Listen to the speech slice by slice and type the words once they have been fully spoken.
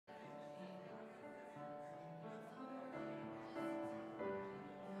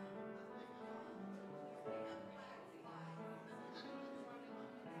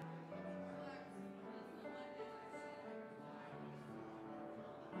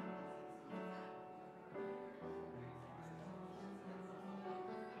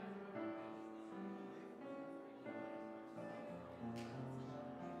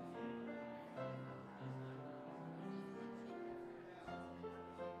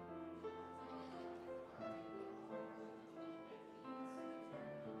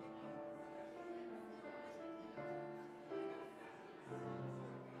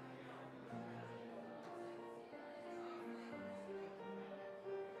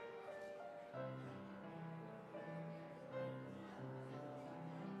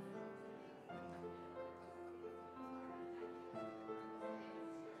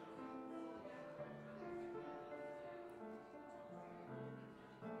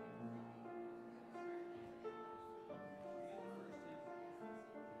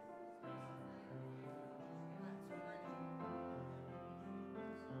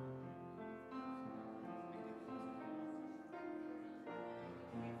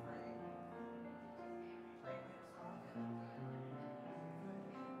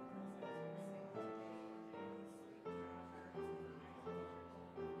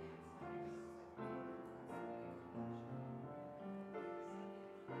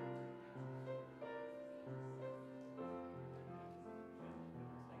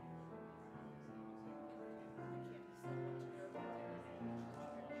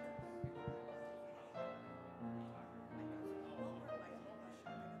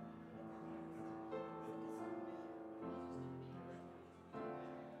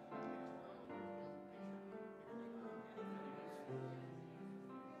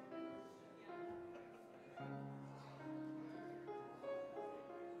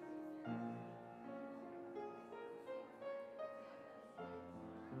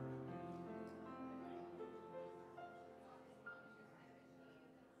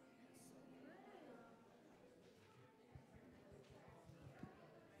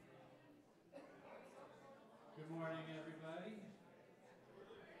morning, everybody.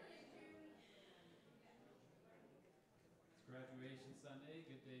 It's graduation Sunday,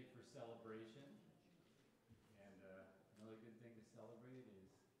 good day for celebration. And another good thing to celebrate is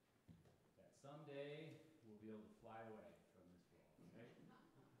that someday we'll be able to fly away from this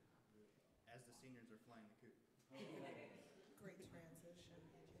world, right? As the seniors are flying the coop. Great transition.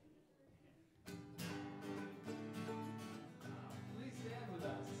 Please stand with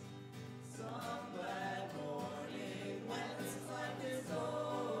us. Some glad morning when this life is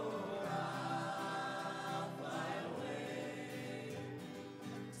o'er, I'll fly away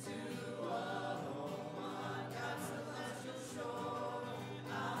to a home on God's celestial shore.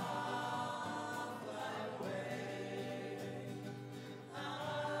 I'll fly away.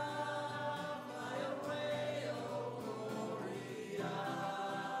 I'll fly away, oh glory,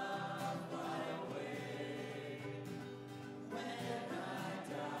 I'll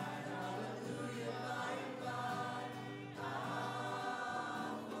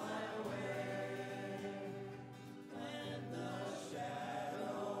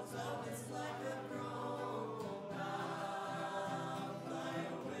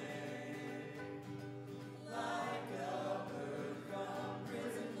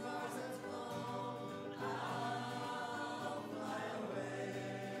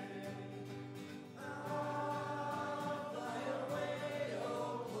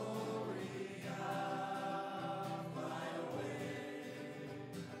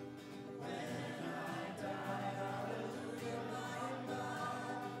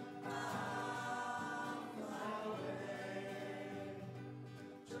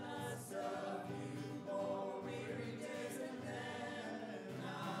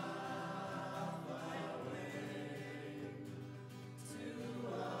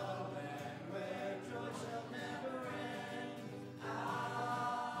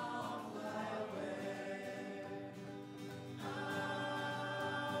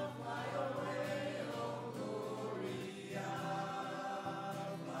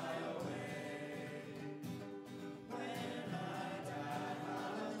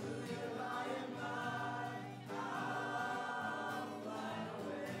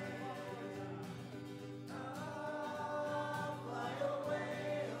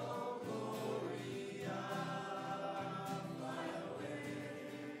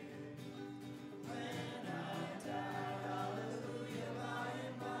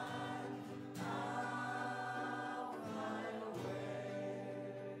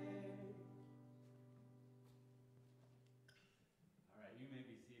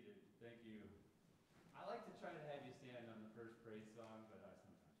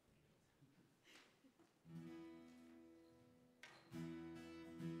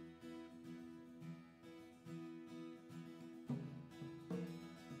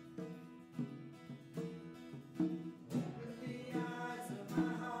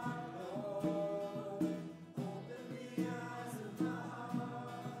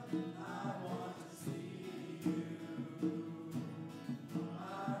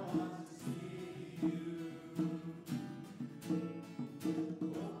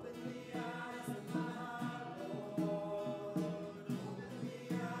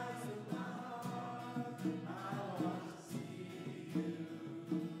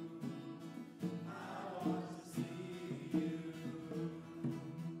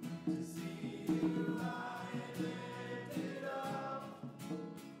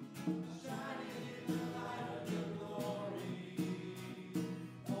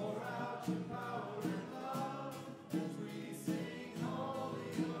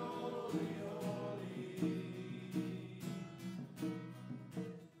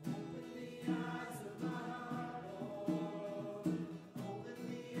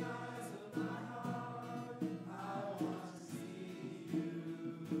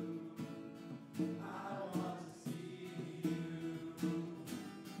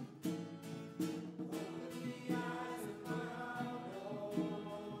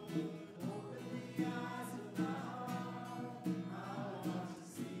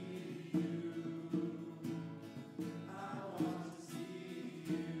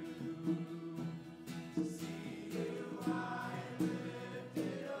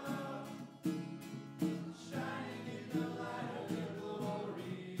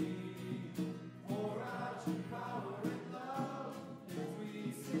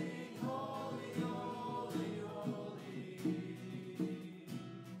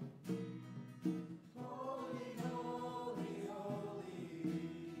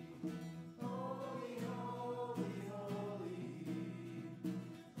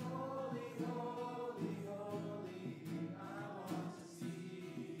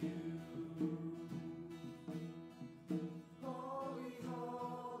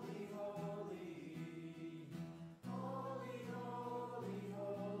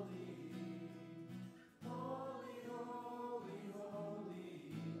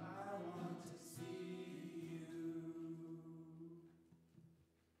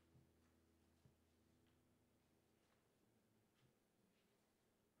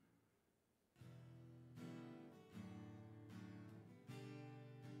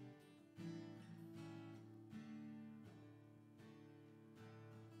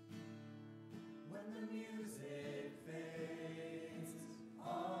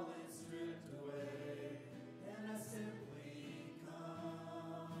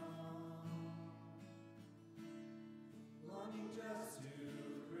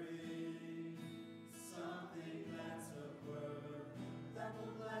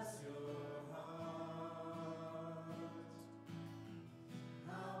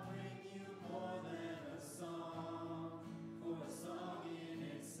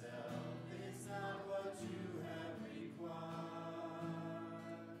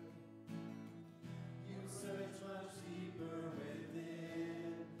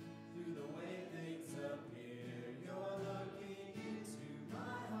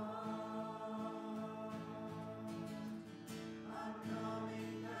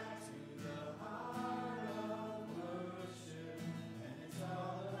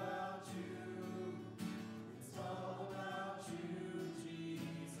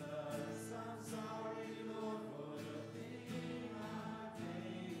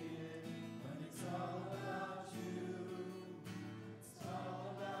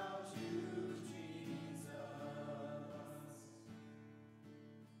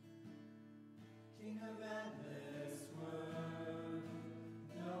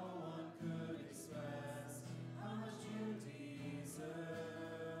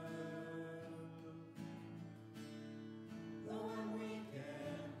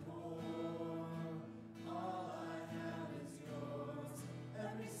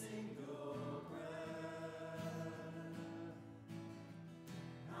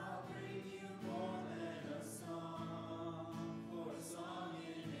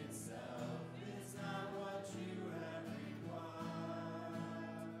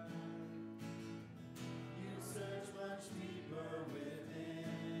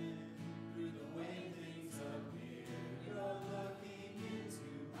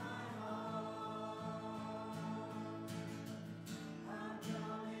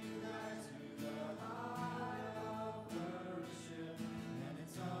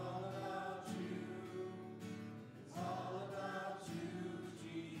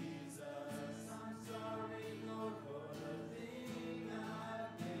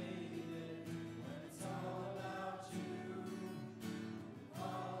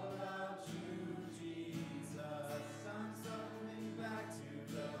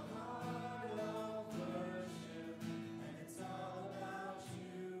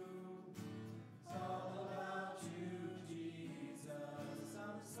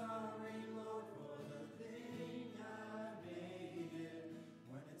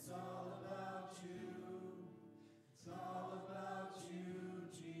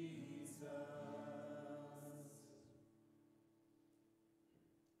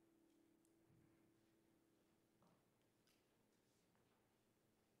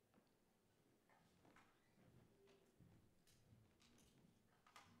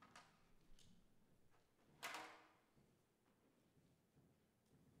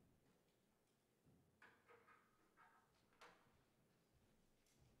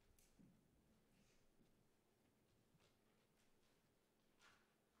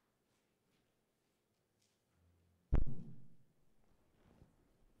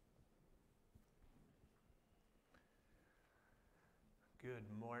Good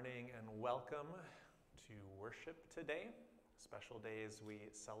morning and welcome to worship today. Special days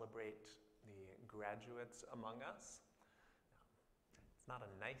we celebrate the graduates among us. It's not a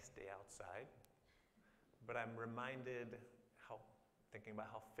nice day outside, but I'm reminded thinking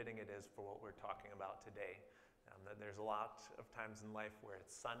about how fitting it is for what we're talking about today. That there's a lot of times in life where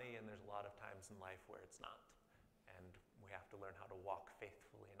it's sunny and there's a lot of times in life where it's not. And we have to learn how to walk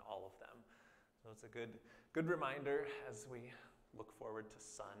faithfully in all of them. So it's a good reminder as we look forward to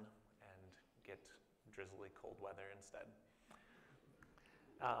sun and get drizzly cold weather instead.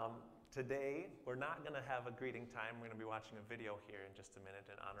 Today, we're not going to have a greeting time. We're going to be watching a video here in just a minute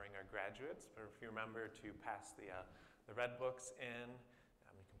and honoring our graduates. But if you remember to pass the red books in,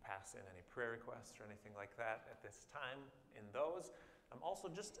 you can pass in any prayer requests or anything like that at this time in those.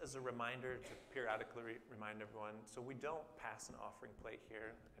 Also, just as a reminder to periodically remind everyone, so we don't pass an offering plate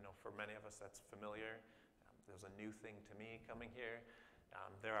here. I know for many of us that's familiar. There's a new thing to me coming here.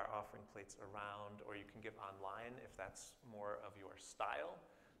 There are offering plates around, or you can give online if that's more of your style.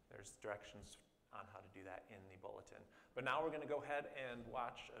 There's directions on how to do that in the bulletin. But now we're going to go ahead and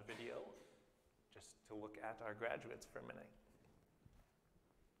watch a video just to look at our graduates for a minute.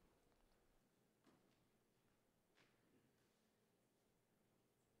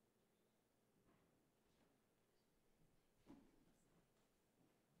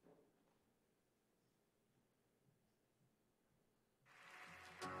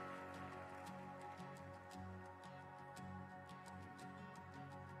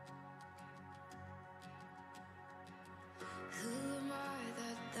 Who am I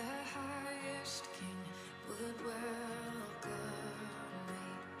that the highest king would welcome me?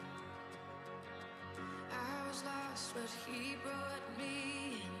 I was lost, but he brought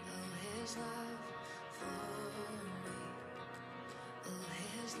me in. Oh, his love for me. Oh,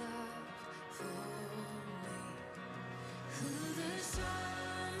 his love for me. Who the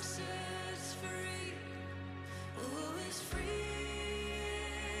Son sets free, oh, is free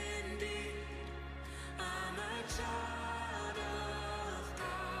indeed. I'm a child of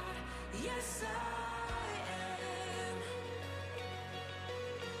God, yes I am.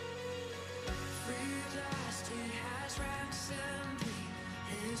 Free at last, he has ransomed me,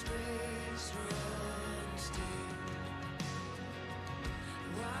 his grace runs deep.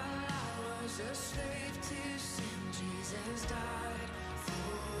 While I was a slave to sin, Jesus died for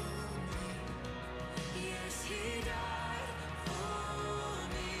me. Yes, he died for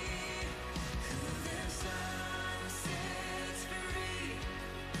me. Who the Son sets free,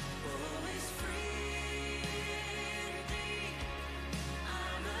 oh, is free indeed.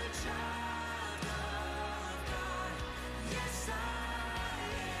 I'm a child of God, yes I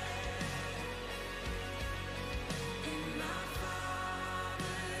am. In my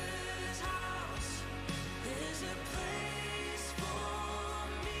Father's house, there's a place for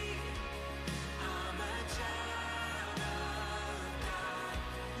me. I'm a child of God,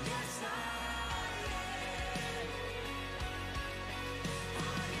 yes I am.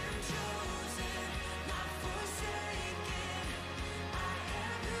 I am chosen, not forsaken. I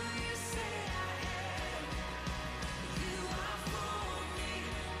am who you say I am. You are for me,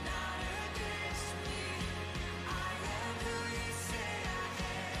 not against me. I am who you say I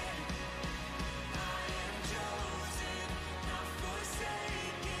am. I am chosen, not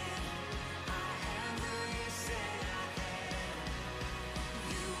forsaken. I am who you say I am.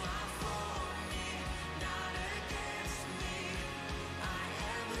 You are for me, not against me. I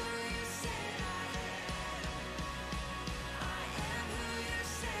am who you say I am. I am who you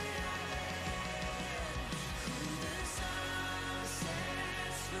say I am. Who the Son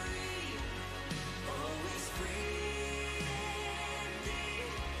sets free, oh, is free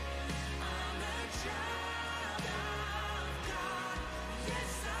indeed. I'm a child of God,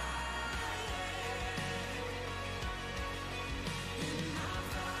 yes I am. In my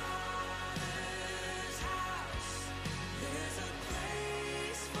Father's house, there's a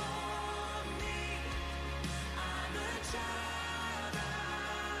place for me. I'm a child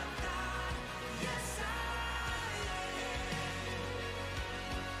of God, yes I am.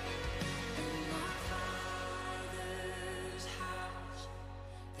 In my Father's house,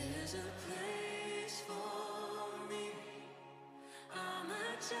 there's a place for me. I'm a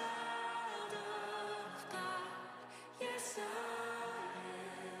child of God, yes I am.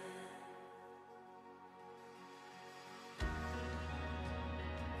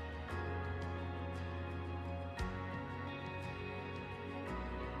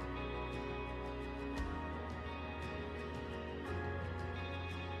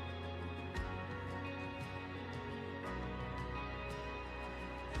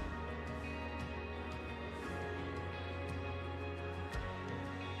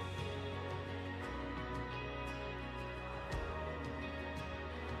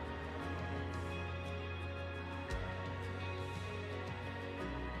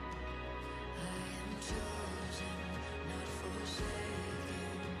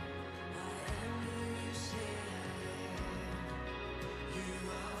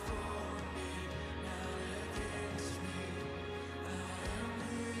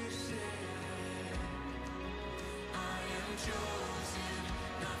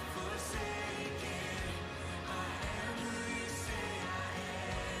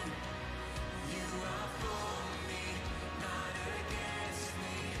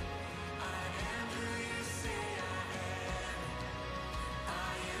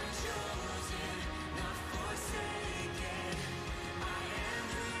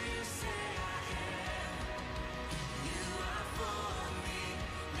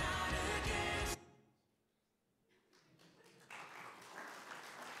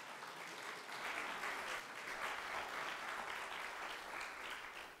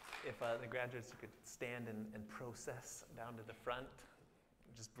 if the graduates, you could stand and process down to the front,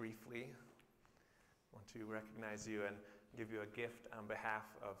 just briefly. I want to recognize you and give you a gift on behalf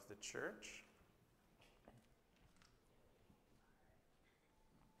of the church.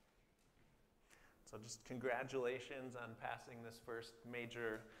 So just congratulations on passing this first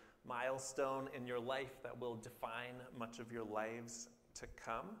major milestone in your life that will define much of your lives to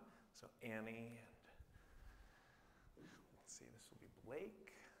come. So Annie and, let's see, this will be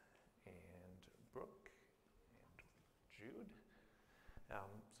Blake and Brooke and Jude.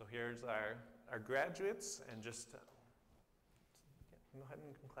 So here's our graduates, and just go ahead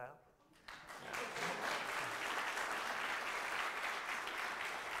and clap.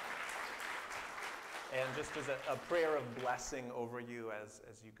 And just as a prayer of blessing over you as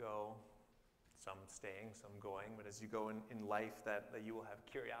you go, some staying, some going, but as you go in life, that you will have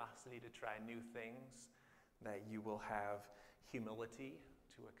curiosity to try new things, that you will have humility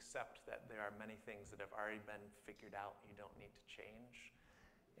to accept that there are many things that have already been figured out you don't need to change,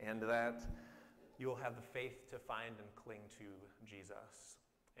 and that you will have the faith to find and cling to Jesus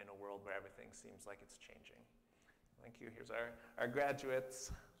in a world where everything seems like it's changing. Thank you. Here's our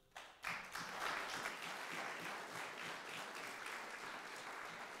graduates.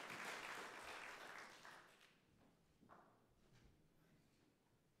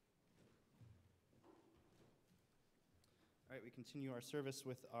 All right, we continue our service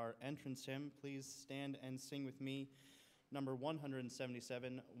with our entrance hymn. Please stand and sing with me, number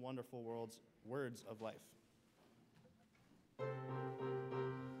 177, Wonderful Words of Life.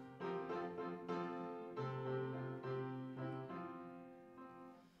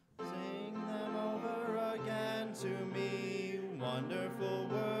 Sing them over again to me, wonderful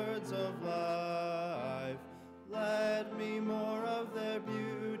words of life. Let me more of their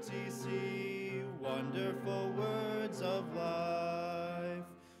beauty see, wonderful words of life.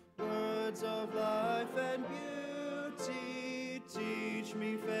 Words of life and beauty, teach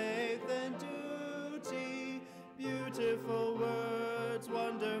me faith and duty. Beautiful words,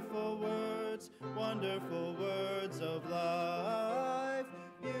 wonderful words, wonderful words of life.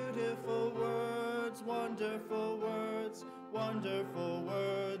 Beautiful words, wonderful words, wonderful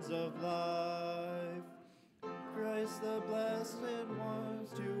words of life. Christ the blessed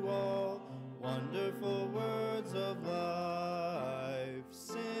ones to all, wonderful words of life.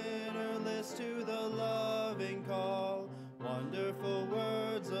 Sinnerless to the loving call, wonderful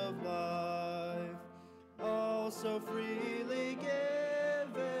words of life. All so freely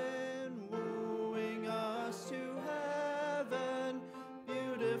given, wooing us to heaven.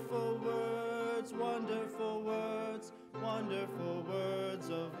 Beautiful words, wonderful words, wonderful words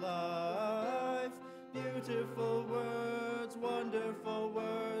of life. Beautiful words, wonderful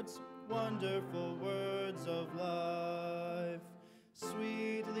words, wonderful words of life.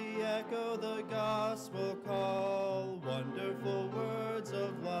 Sweetly echo the gospel call, wonderful words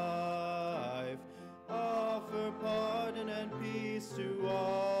of life. Offer pardon and peace to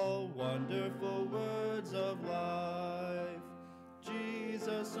all, wonderful words of life.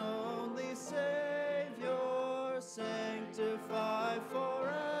 Jesus only Savior, sanctify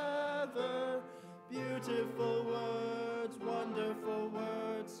forever. Beautiful words, wonderful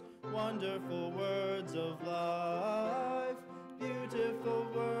words, wonderful words of life. Beautiful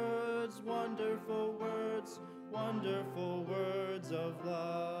words, wonderful words, wonderful words of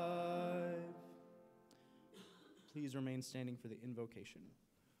life. Please remain standing for the invocation.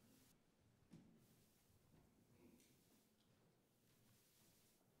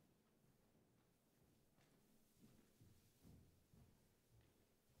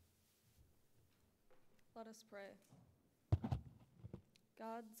 Let us pray.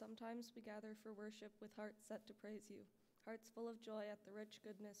 God, sometimes we gather for worship with hearts set to praise you, hearts full of joy at the rich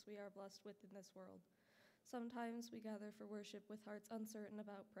goodness we are blessed with in this world. Sometimes we gather for worship with hearts uncertain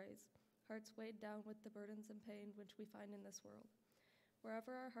about praise, hearts weighed down with the burdens and pain which we find in this world.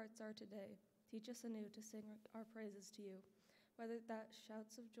 Wherever our hearts are today, teach us anew to sing our praises to you, whether that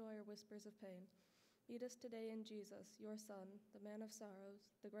shouts of joy or whispers of pain. Meet us today in Jesus, your Son, the man of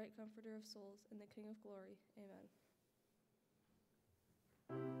sorrows, the great comforter of souls, and the King of glory. Amen.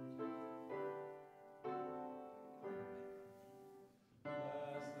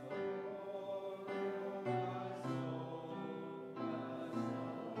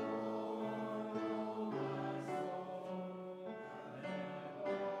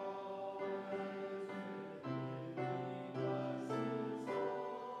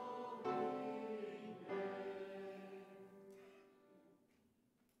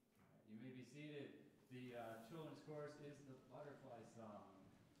 Children's chorus is the Butterfly Song.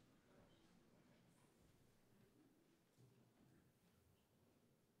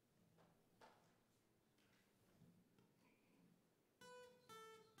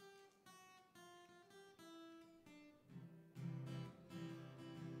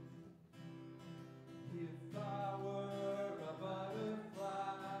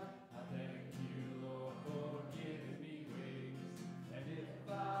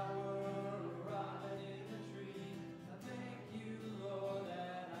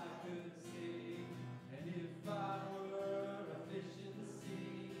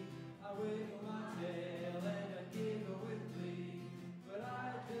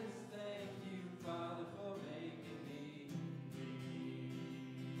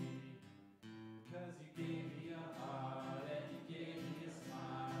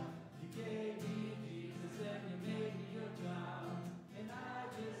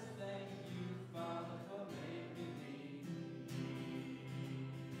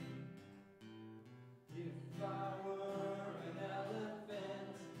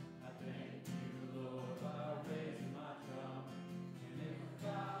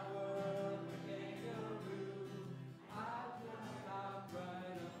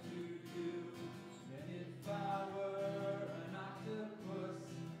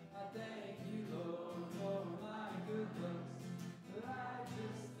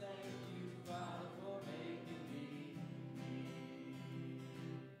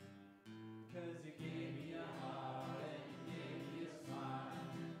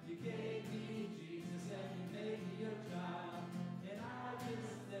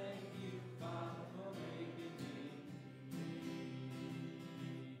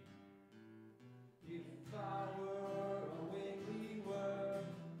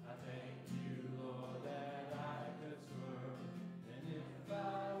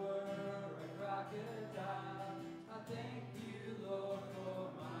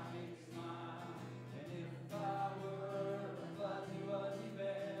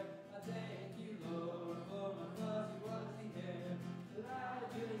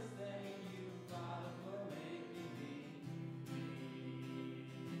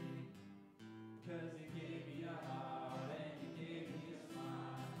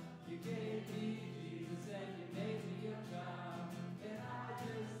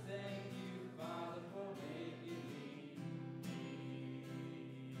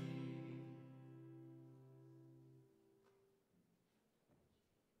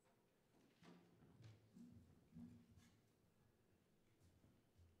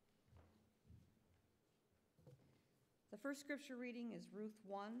 The first scripture reading is Ruth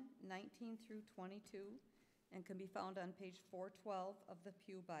 1:19 through 22, and can be found on page 412 of the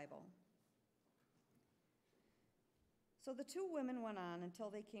Pew Bible. So the two women went on until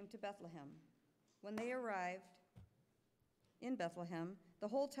they came to Bethlehem. When they arrived in Bethlehem, the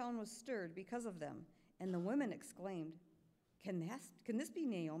whole town was stirred because of them, and the women exclaimed, Can this be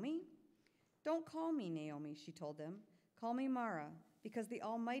Naomi? Don't call me Naomi, she told them. Call me Mara, because the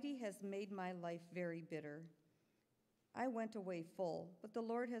Almighty has made my life very bitter. I went away full, but the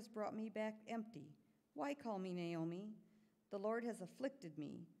Lord has brought me back empty. Why call me Naomi? The Lord has afflicted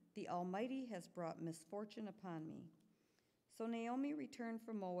me. The Almighty has brought misfortune upon me. So Naomi returned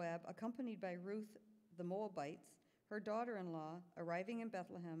from Moab, accompanied by Ruth the Moabites, her daughter-in-law, arriving in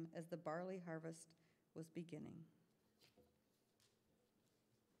Bethlehem as the barley harvest was beginning.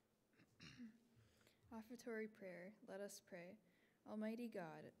 Offertory prayer. Let us pray. Almighty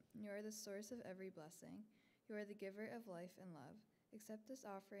God, you are the source of every blessing. You are the giver of life and love. Accept this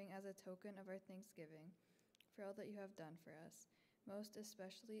offering as a token of our thanksgiving for all that you have done for us, most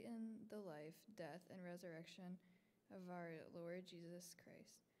especially in the life, death, and resurrection of our Lord Jesus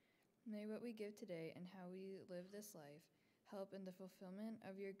Christ. May what we give today and how we live this life help in the fulfillment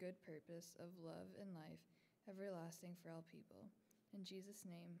of your good purpose of love and life, everlasting for all people. In Jesus'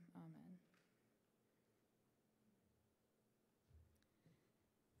 name, amen.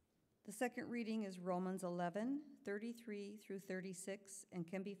 The second reading is Romans 11:33 through 36, and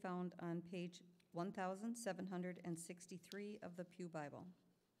can be found on page 1763 of the Pew Bible.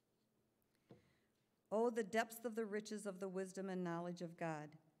 Oh, the depths of the riches of the wisdom and knowledge of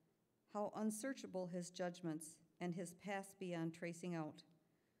God! How unsearchable his judgments and his paths beyond tracing out!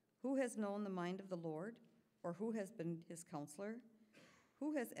 Who has known the mind of the Lord, or who has been his counselor?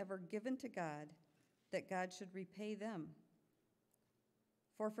 Who has ever given to God that God should repay them?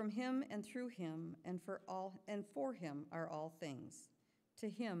 For from him and through him and for him are all things. To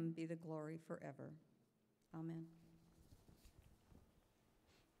him be the glory forever. Amen.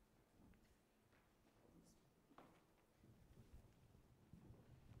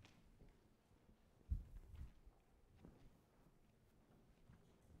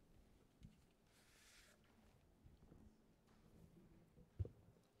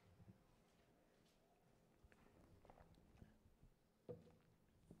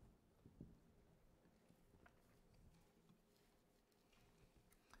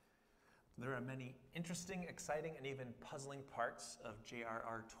 There are many interesting, exciting, and even puzzling parts of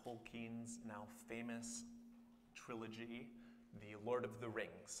J.R.R. Tolkien's now famous trilogy, The Lord of the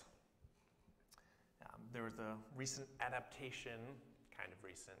Rings. There was a recent adaptation, kind of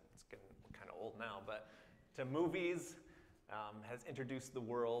recent, it's getting kind of old now, but to movies, has introduced the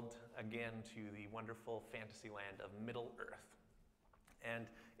world again to the wonderful fantasy land of Middle-earth. And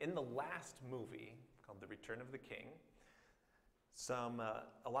in the last movie, called The Return of the King,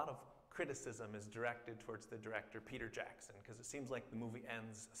 a lot of criticism is directed towards the director, Peter Jackson, because it seems like the movie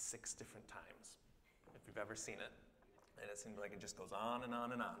ends 6 different times, if you've ever seen it. And it seems like it just goes on and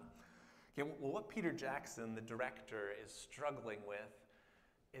on and on. Okay, well, what Peter Jackson, the director, is struggling with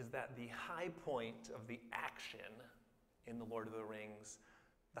is that the high point of the action in The Lord of the Rings,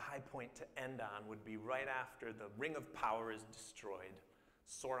 the high point to end on would be right after the Ring of Power is destroyed,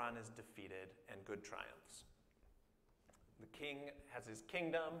 Sauron is defeated, and good triumphs. The king has his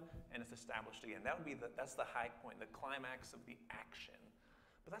kingdom, and it's established again. That's the high point, the climax of the action.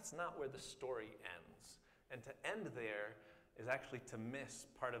 But that's not where the story ends. And to end there is actually to miss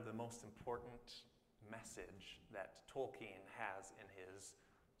part of the most important message that Tolkien has in his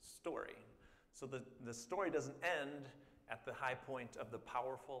story. So the story doesn't end at the high point of the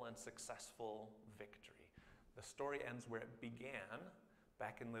powerful and successful victory. The story ends where it began,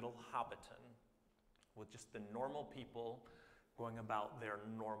 back in Little Hobbiton, with just the normal people going about their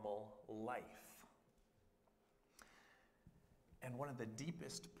normal life. And one of the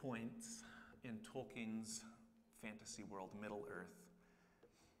deepest points in Tolkien's fantasy world, Middle-earth,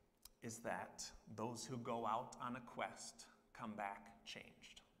 is that those who go out on a quest come back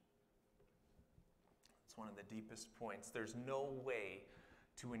changed. It's one of the deepest points. There's no way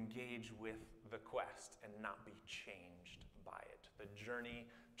to engage with the quest and not be changed by it. The journey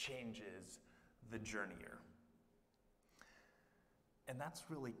changes the journeyer. And that's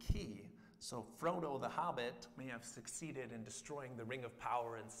really key. So Frodo the Hobbit may have succeeded in destroying the Ring of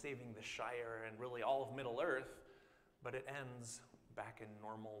Power and saving the Shire and really all of Middle-earth, but it ends back in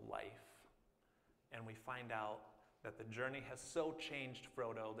normal life. And we find out that the journey has so changed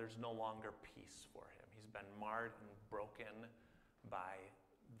Frodo, there's no longer peace for him. He's been marred and broken by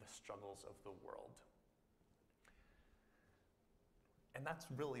the struggles of the world. And that's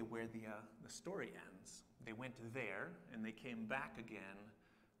really where the story ends. They went there and they came back again,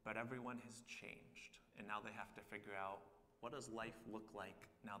 but everyone has changed. And now they have to figure out, what does life look like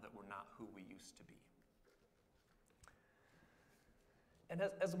now that we're not who we used to be? And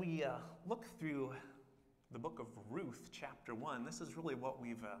as we look through the book of Ruth, chapter 1, this is really what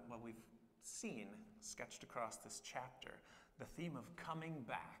we've seen sketched across this chapter. The theme of coming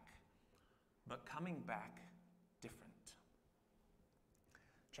back, but coming back different.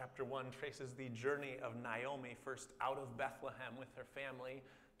 Chapter 1 traces the journey of Naomi, first out of Bethlehem with her family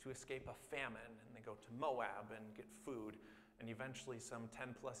to escape a famine, and they go to Moab and get food, and eventually some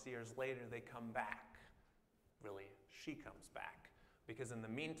 10 plus years later they come back. Really, she comes back, because in the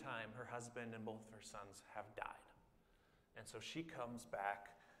meantime her husband and both her sons have died. And so she comes back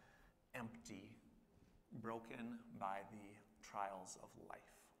empty, broken by the trials of life.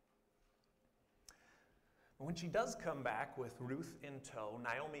 But when she does come back with Ruth in tow,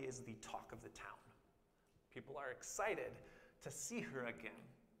 Naomi is the talk of the town. People are excited to see her again.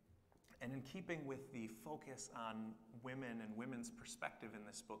 And in keeping with the focus on women and women's perspective in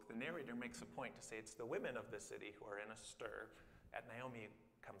this book, the narrator makes a point to say it's the women of the city who are in a stir. At Naomi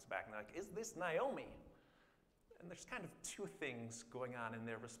comes back and they're like, is this Naomi? And there's kind of two things going on in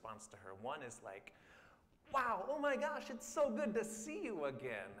their response to her. One is like, wow, oh my gosh, it's so good to see you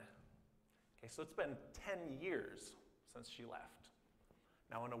again. Okay, so it's been 10 years since she left.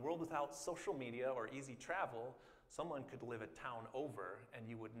 Now, in a world without social media or easy travel, someone could live a town over and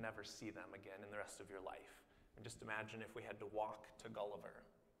you would never see them again in the rest of your life. And just imagine if we had to walk to Gulliver.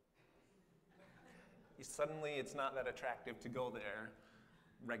 Suddenly, it's not that attractive to go there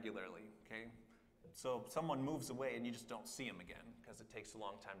regularly, okay? So someone moves away and you just don't see them again because it takes a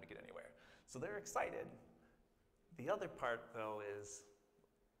long time to get anywhere. So they're excited. The other part, though, is,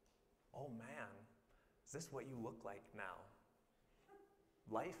 oh man, is this what you look like now?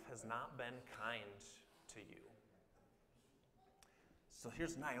 Life has not been kind to you. So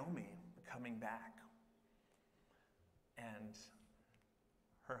here's Naomi coming back. And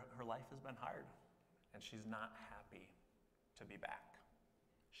her life has been hard. And she's not happy to be back.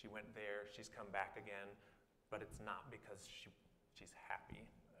 She went there, she's come back again, but it's not because she's happy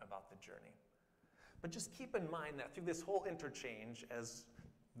about the journey. But just keep in mind that through this whole interchange, as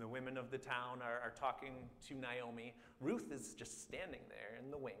the women of the town are talking to Naomi, Ruth is just standing there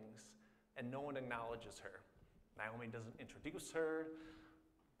in the wings, and no one acknowledges her. Naomi doesn't introduce her,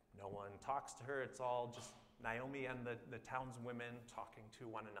 no one talks to her, it's all just Naomi and the town's women talking to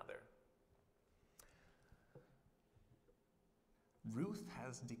one another. Ruth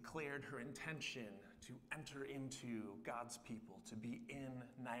has declared her intention to enter into God's people, to be in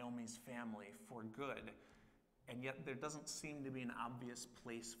Naomi's family for good, and yet there doesn't seem to be an obvious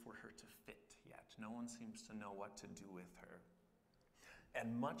place for her to fit yet. No one seems to know what to do with her.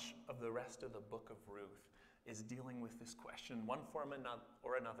 And much of the rest of the book of Ruth is dealing with this question, one form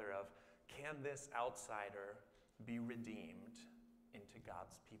or another, of can this outsider be redeemed into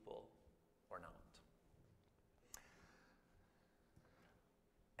God's people or not?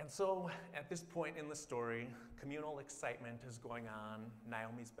 And so at this point in the story, communal excitement is going on.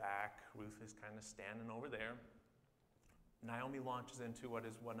 Naomi's back. Ruth is kind of standing over there. Naomi launches into what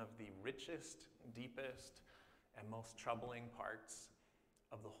is one of the richest, deepest, and most troubling parts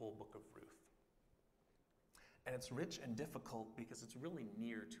of the whole book of Ruth. And it's rich and difficult because it's really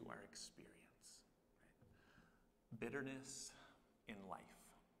near to our experience. Right? Bitterness in life.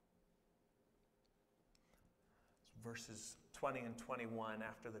 It's verses 20 and 21,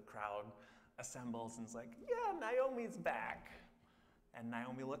 after the crowd assembles and is like, yeah, Naomi's back. And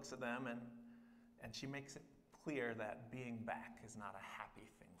Naomi looks at them and she makes it clear that being back is not a happy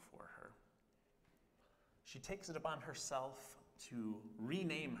thing for her. She takes it upon herself to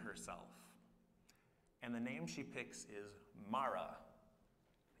rename herself. And the name she picks is Mara,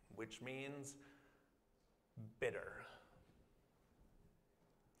 which means bitter.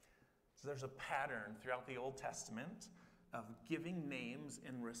 So there's a pattern throughout the Old Testament of giving names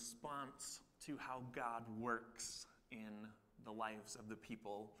in response to how God works in the lives of the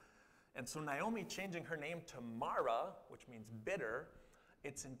people. And so Naomi changing her name to Mara, which means bitter,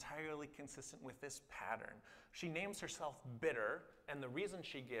 it's entirely consistent with this pattern. She names herself bitter, and the reason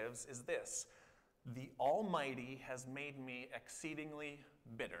she gives is this: the Almighty has made me exceedingly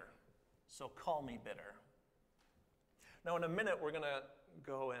bitter, so call me bitter. Now in a minute we're going to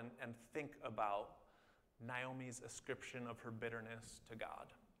go and think about Naomi's ascription of her bitterness to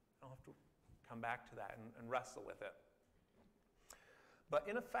God. I'll have to come back to that and wrestle with it. But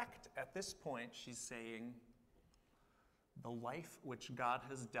in effect, at this point, she's saying, the life which God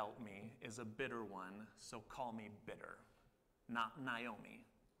has dealt me is a bitter one, so call me bitter. not Naomi.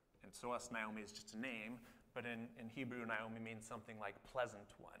 And so us, Naomi is just a name, but in Hebrew, Naomi means something like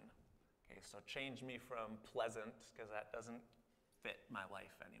pleasant one. Okay, so change me from pleasant, because that doesn't fit my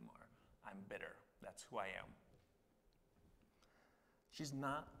life anymore. I'm bitter. That's who I am. She's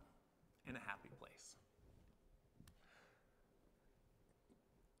not in a happy place.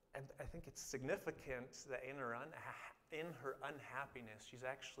 And I think it's significant that in her unhappiness, she's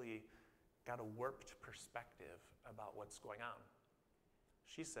actually got a warped perspective about what's going on.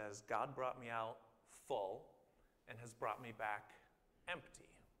 She says, God brought me out full and has brought me back empty.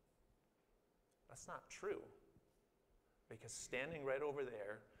 That's not true, because standing right over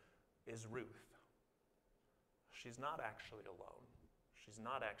there is Ruth. She's not actually alone. She's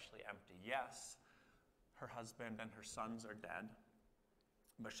not actually empty. Yes, her husband and her sons are dead,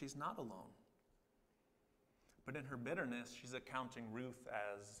 but she's not alone. But in her bitterness, she's accounting Ruth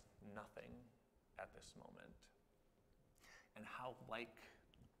as nothing at this moment. And how like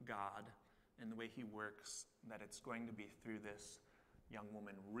God in the way he works, that it's going to be through this young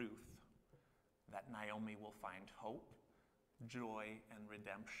woman, Ruth, that Naomi will find hope, joy, and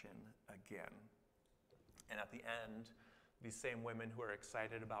redemption again. And at the end, these same women who are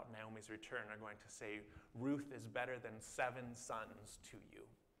excited about Naomi's return are going to say, Ruth is better than 7 sons to you.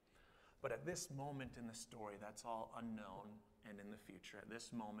 But at this moment in the story, that's all unknown and in the future. At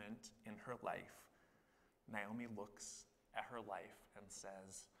this moment in her life, Naomi looks at her life and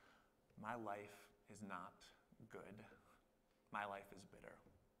says, my life is not good. My life is bitter.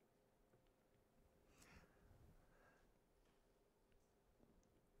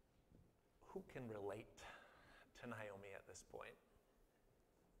 Who can relate to Naomi at this point?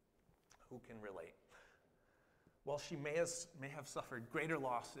 Who can relate? Well, she may have suffered greater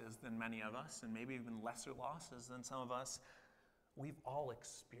losses than many of us, and maybe even lesser losses than some of us. We've all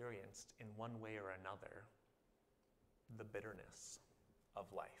experienced in one way or another the bitterness of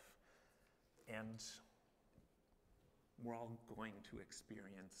life. And we're all going to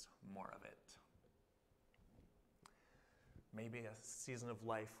experience more of it. Maybe a season of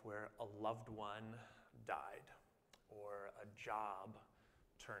life where a loved one died, or a job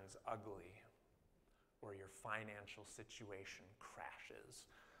turns ugly, or your financial situation crashes,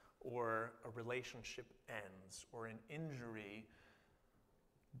 or a relationship ends, or an injury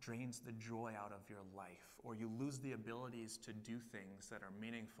drains the joy out of your life, or you lose the abilities to do things that are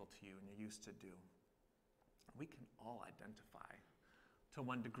meaningful to you and you used to do. We can all identify to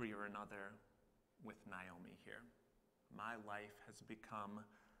one degree or another with Naomi here. My life has become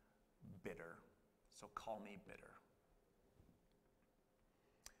bitter, so call me bitter.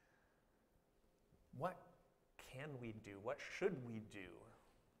 What can we do? What should we do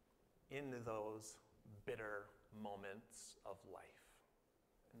in those bitter moments of life,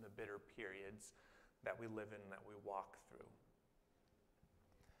 in the bitter periods that we live in, that we walk through?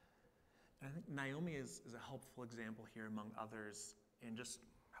 And I think Naomi is a helpful example here among others in just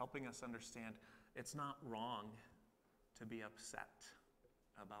helping us understand it's not wrong to be upset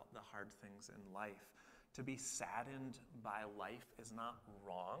about the hard things in life. To be saddened by life is not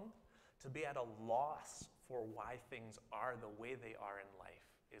wrong. To be at a loss for why things are the way they are in life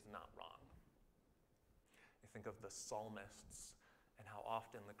is not wrong. You think of the psalmists and how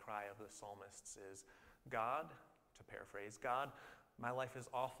often the cry of the psalmists is, God, to paraphrase, God, my life is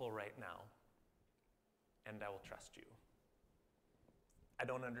awful right now, and I will trust you. I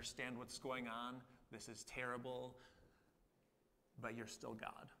don't understand what's going on. This is terrible, but you're still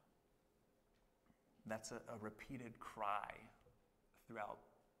God. That's a repeated cry throughout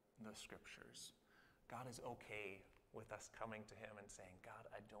the scriptures. God is okay with us coming to him and saying, God,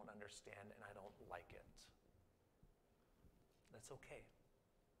 I don't understand and I don't like it. That's okay.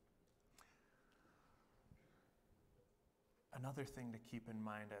 Another thing to keep in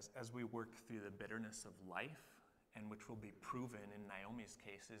mind as we work through the bitterness of life, and which will be proven in Naomi's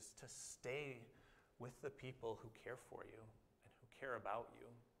case, is to stay with the people who care for you and who care about you.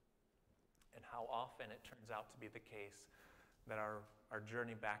 And how often it turns out to be the case that our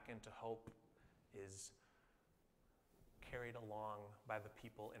journey back into hope is carried along by the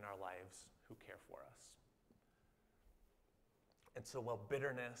people in our lives who care for us. And so while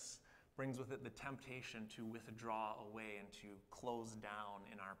bitterness brings with it the temptation to withdraw away and to close down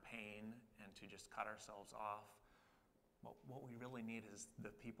in our pain and to just cut ourselves off, what we really need is the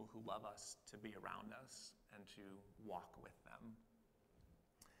people who love us to be around us and to walk with them.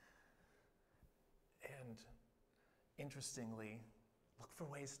 And interestingly, look for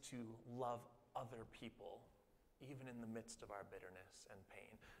ways to love other people, even in the midst of our bitterness and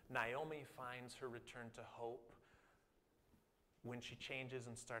pain. Naomi finds her return to hope when she changes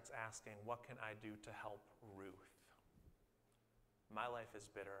and starts asking, what can I do to help Ruth? My life is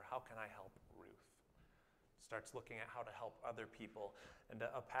bitter. How can I help Ruth? Starts looking at how to help other people. And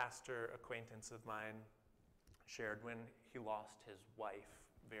a pastor acquaintance of mine shared when he lost his wife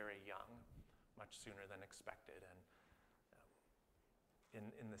very young, much sooner than expected.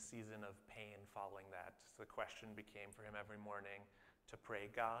 And in the season of pain following that, the question became for him every morning to pray,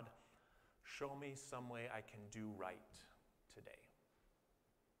 God, show me some way I can do right today.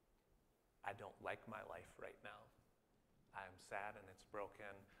 I don't like my life right now. I am sad and it's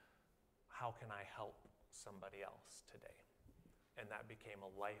broken. How can I help somebody else today? And that became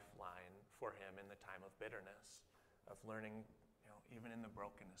a lifeline for him in the time of bitterness, of learning, even in the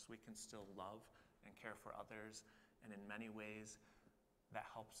brokenness, we can still love and care for others. And in many ways, that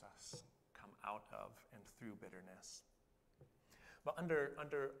helps us come out of and through bitterness. But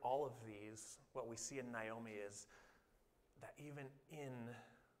under all of these, what we see in Naomi is that even in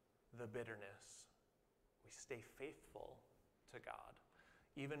the bitterness, we stay faithful to God,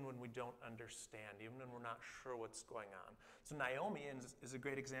 even when we don't understand, even when we're not sure what's going on. So Naomi is a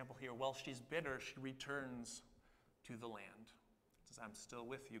great example here. While she's bitter, she returns to the land. Says, I'm still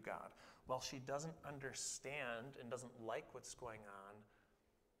with you, God. While she doesn't understand and doesn't like what's going on,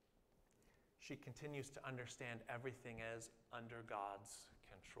 she continues to understand everything as under God's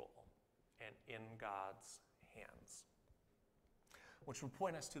control and in God's hands. Which will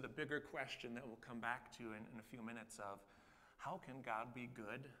point us to the bigger question that we'll come back to in a few minutes of, how can God be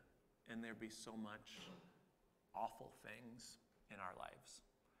good and there be so much awful things in our lives?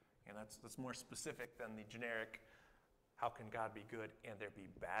 And that's more specific than the generic, how can God be good and there be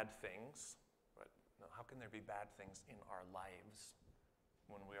bad things? But no, how can there be bad things in our lives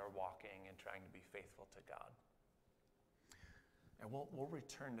when we are walking and trying to be faithful to God? And we'll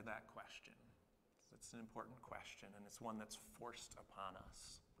return to that question. It's an important question, and it's one that's forced upon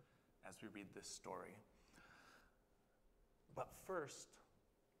us as we read this story. But first,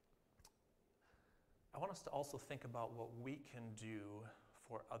 I want us to also think about what we can do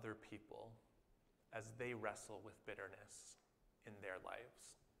for other people as they wrestle with bitterness in their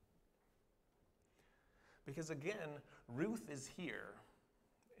lives. Because again, Ruth is here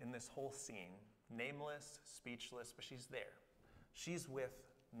in this whole scene, nameless, speechless, but she's there. She's with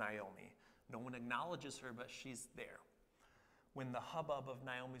Naomi. No one acknowledges her, but she's there. When the hubbub of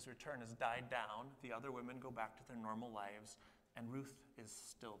Naomi's return has died down, the other women go back to their normal lives, and Ruth is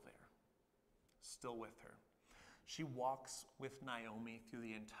still there, still with her. She walks with Naomi through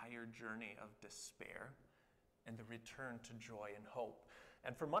the entire journey of despair and the return to joy and hope.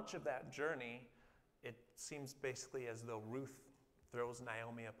 And for much of that journey, it seems basically as though Ruth throws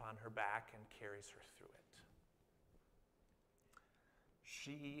Naomi upon her back and carries her through it.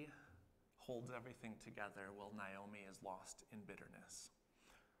 She holds everything together while Naomi is lost in bitterness.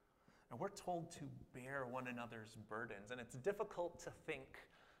 And we're told to bear one another's burdens, and it's difficult to think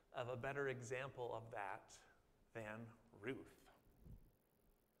of a better example of that than Ruth.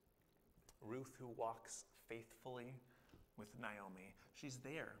 Ruth, who walks faithfully with Naomi. She's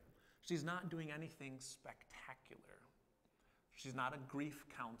there. She's not doing anything spectacular. She's not a grief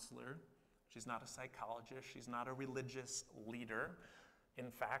counselor. She's not a psychologist. She's not a religious leader.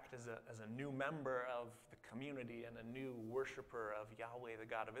 In fact, as a new member of the community and a new worshiper of Yahweh, the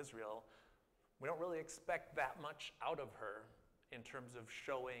God of Israel, we don't really expect that much out of her in terms of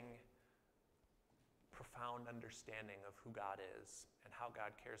showing profound understanding of who God is and how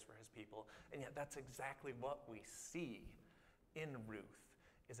God cares for his people. And yet that's exactly what we see in Ruth,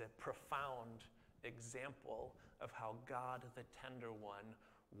 is a profound example of how God, the tender one,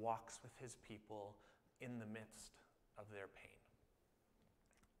 walks with his people in the midst of their pain.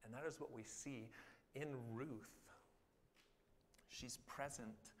 And that is what we see in Ruth. She's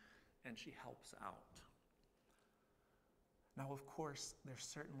present and she helps out. Now, of course, there's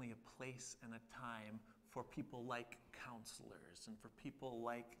certainly a place and a time for people like counselors and for people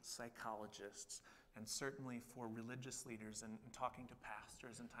like psychologists and certainly for religious leaders and talking to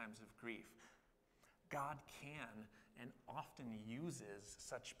pastors in times of grief. God can and often uses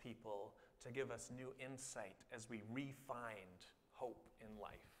such people to give us new insight as we re-find hope in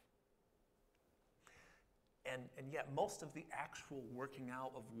life. And yet most of the actual working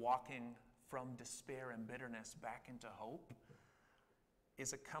out of walking from despair and bitterness back into hope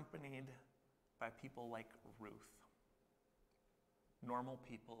is accompanied by people like Ruth. Normal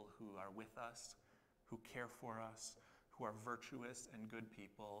people who are with us, who care for us, who are virtuous and good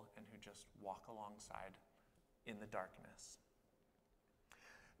people, and who just walk alongside in the darkness.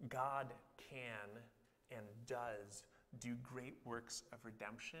 God can and does do great works of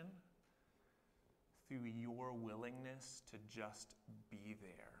redemption through your willingness to just be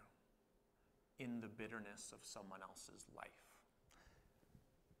there in the bitterness of someone else's life.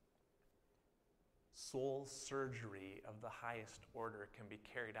 soul surgery of the highest order can be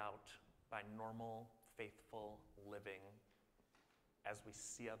carried out by normal, faithful living as we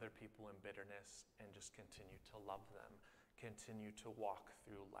see other people in bitterness and just continue to love them, continue to walk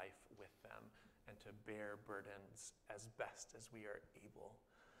through life with them, and to bear burdens as best as we are able.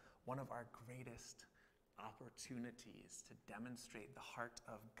 One of our greatest opportunities to demonstrate the heart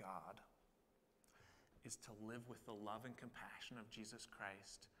of God is to live with the love and compassion of Jesus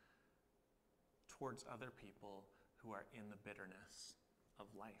Christ towards other people who are in the bitterness of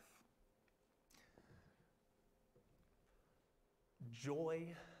life. Joy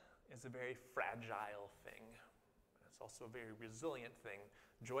is a very fragile thing. It's also a very resilient thing.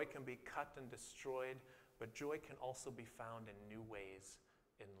 Joy can be cut and destroyed, but joy can also be found in new ways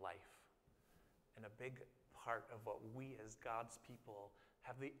in life. And a big part of what we as God's people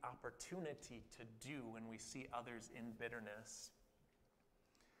have the opportunity to do when we see others in bitterness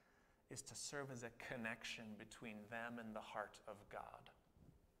is to serve as a connection between them and the heart of God.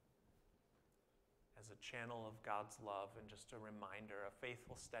 As a channel of God's love and just a reminder, a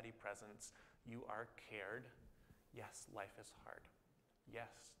faithful, steady presence. You are cared. Yes, life is hard.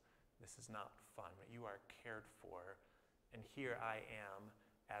 Yes, this is not fun, but you are cared for. And here I am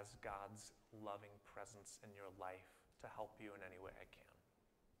as God's loving presence in your life to help you in any way I can.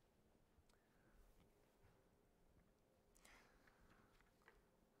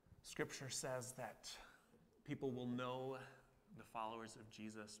 Scripture says that people will know the followers of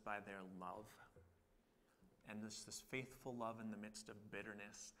Jesus by their love. And this faithful love in the midst of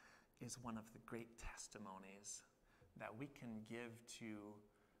bitterness is one of the great testimonies that we can give to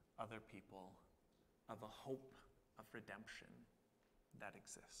other people of a hope of redemption that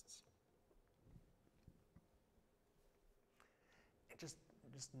exists. And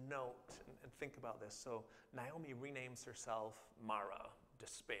just note and think about this. So Naomi renames herself Mara,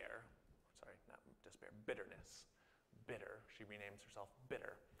 despair. Sorry, not despair, bitterness. Bitter. She renames herself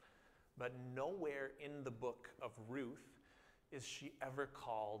bitter. But nowhere in the book of Ruth is she ever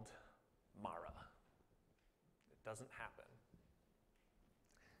called Mara. It doesn't happen.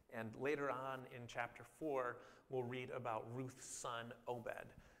 And later on in chapter 4, we'll read about Ruth's son,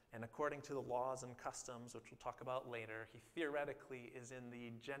 Obed. And according to the laws and customs, which we'll talk about later, he theoretically is in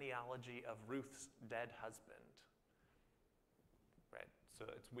the genealogy of Ruth's dead husband. Right? So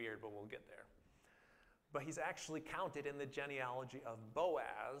it's weird, but we'll get there. But he's actually counted in the genealogy of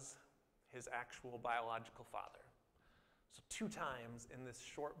Boaz, his actual biological father. So 2 times in this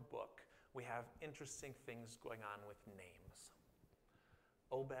short book, we have interesting things going on with names.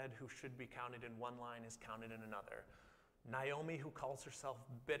 Obed, who should be counted in one line, is counted in another. Naomi, who calls herself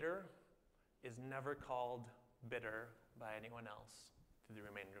bitter, is never called bitter by anyone else through the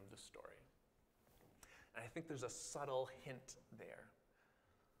remainder of the story. And I think there's a subtle hint there.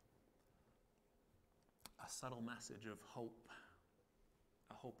 A subtle message of hope,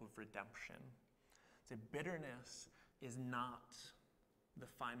 a hope of redemption. So bitterness is not the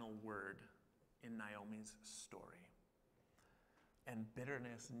final word in Naomi's story. And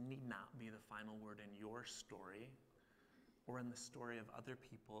bitterness need not be the final word in your story or in the story of other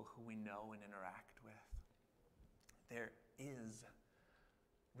people who we know and interact with. There is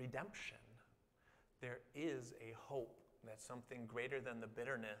redemption. There is a hope that something greater than the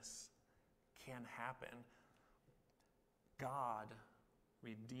bitterness can happen. God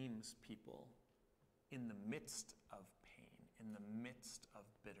redeems people in the midst of pain, in the midst of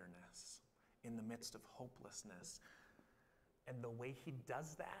bitterness, in the midst of hopelessness. And the way he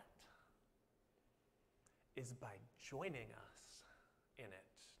does that is by joining us in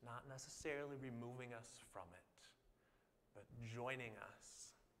it, not necessarily removing us from it, but joining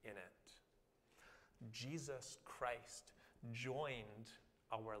us in it. Jesus Christ joined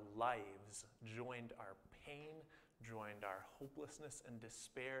our lives, joined our pain, joined our hopelessness and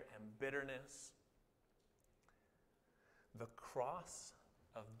despair and bitterness. The cross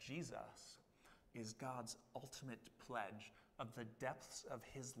of Jesus is God's ultimate pledge of the depths of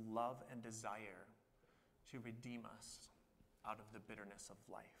his love and desire to redeem us out of the bitterness of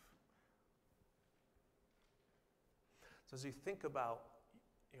life. So as you think about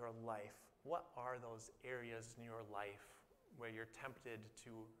your life, what are those areas in your life where you're tempted to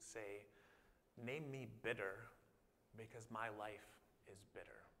say, name me bitter because my life is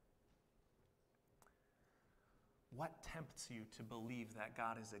bitter? What tempts you to believe that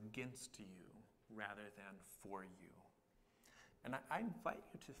God is against you rather than for you? And I invite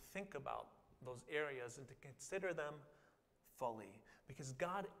you to think about those areas and to consider them fully, because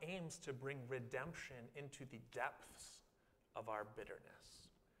God aims to bring redemption into the depths of our bitterness,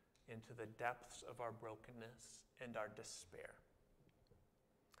 into the depths of our brokenness and our despair.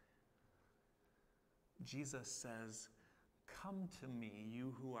 Jesus says, "Come to me,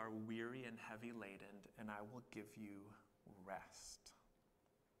 you who are weary and heavy laden, and I will give you rest."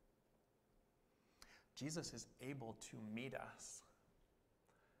 Jesus is able to meet us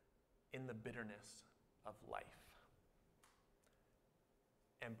in the bitterness of life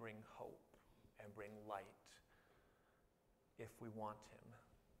and bring hope and bring light if we want him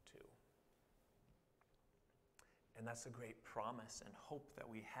to. And that's a great promise and hope that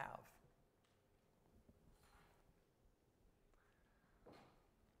we have.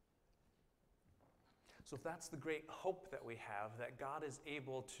 So if that's the great hope that we have, that God is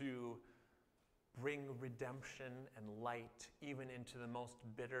able to bring redemption and light even into the most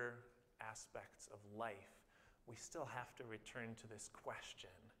bitter aspects of life, we still have to return to this question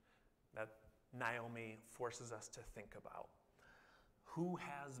that Naomi forces us to think about. Who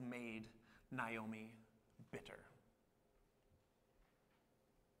has made Naomi bitter?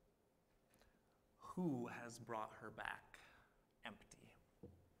 Who has brought her back empty?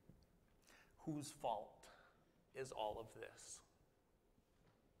 Whose fault is all of this?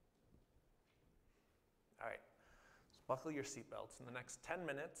 All right, so buckle your seatbelts. In the next 10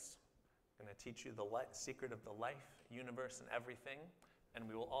 minutes, I'm going to teach you the secret of the life, universe, and everything, and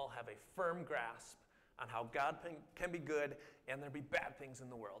we will all have a firm grasp on how God can be good and there be bad things in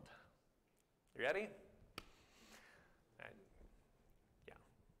the world. You ready? All right. Yeah.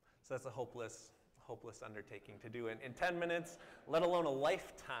 So that's a hopeless undertaking to do in 10 minutes, let alone a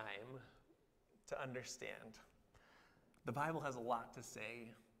lifetime to understand. The Bible has a lot to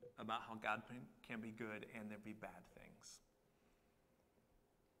say about how God can be good and there be bad things.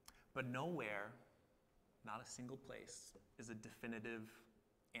 But nowhere, not a single place, is a definitive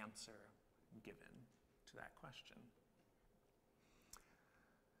answer given to that question.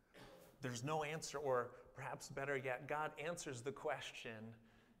 There's no answer, or perhaps better yet, God answers the question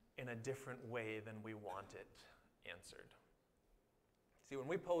in a different way than we want it answered. See, when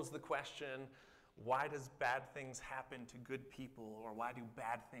we pose the question, why does bad things happen to good people, or why do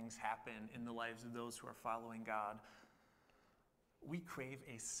bad things happen in the lives of those who are following God, we crave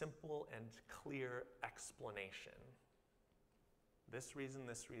a simple and clear explanation. This reason,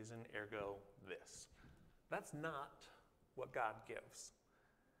 ergo this. That's not what God gives.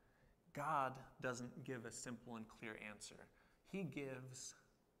 God doesn't give a simple and clear answer. He gives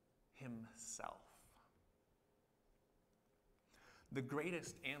himself. The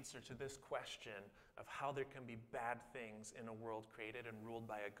greatest answer to this question of how there can be bad things in a world created and ruled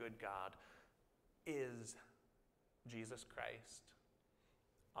by a good God is Jesus Christ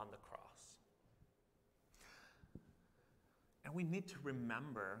on the cross. And we need to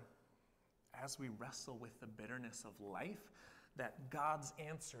remember, as we wrestle with the bitterness of life, that God's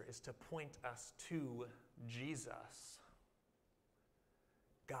answer is to point us to Jesus,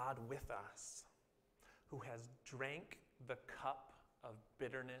 God with us, who has drank the cup of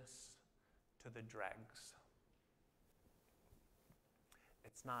bitterness to the dregs.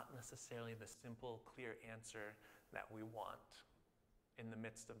 It's not necessarily the simple, clear answer that we want in the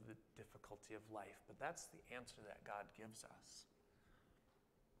midst of the difficulty of life, but that's the answer that God gives us.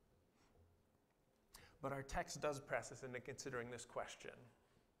 But our text does press us into considering this question,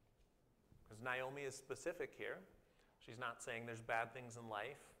 because Naomi is specific here. She's not saying there's bad things in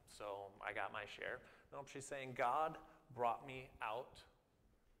life, so I got my share. No, she's saying God brought me out.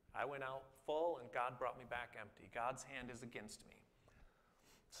 I went out full, and God brought me back empty. God's hand is against me.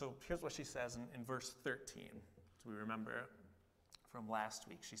 So here's what she says in verse 13. So we remember from last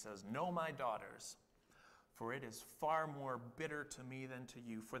week. She says, "Know, my daughters, for it is far more bitter to me than to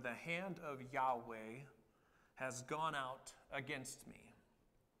you, for the hand of Yahweh has gone out against me."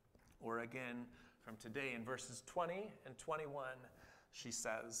 Or again, from today in verses 20 and 21, she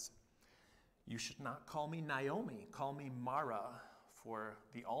says, "You should not call me Naomi, call me Mara, for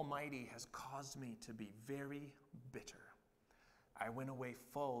the Almighty has caused me to be very bitter. I went away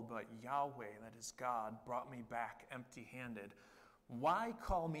full, but Yahweh, that is God, brought me back empty-handed. Why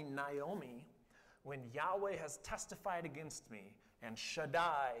call me Naomi when Yahweh has testified against me, and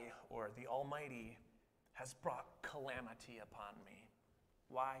Shaddai, or the Almighty, has brought calamity upon me?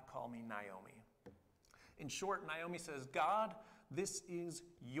 Why call me Naomi?" In short, Naomi says, God, this is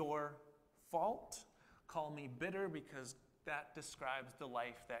your fault. Call me bitter, because that describes the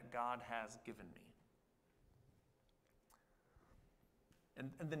life that God has given me.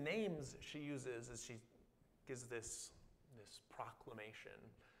 And the names she uses as she gives this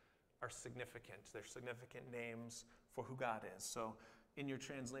proclamation are significant. They're significant names for who God is. So in your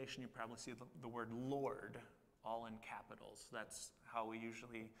translation, you probably see the word Lord all in capitals. That's how we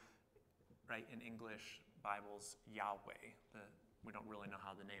usually write in English Bibles Yahweh. We don't really know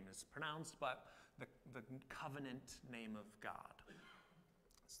how the name is pronounced, but the covenant name of God.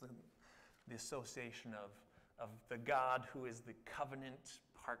 It's the association of the God who is the covenant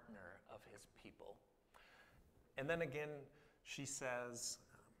partner of his people. And then again, she says,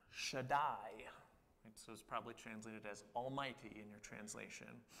 Shaddai. So it's probably translated as Almighty in your translation.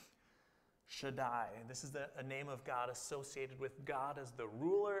 Shaddai. This is a name of God associated with God as the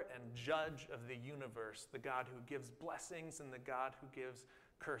ruler and judge of the universe, the God who gives blessings and the God who gives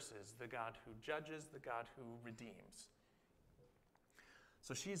curses, the God who judges, the God who redeems.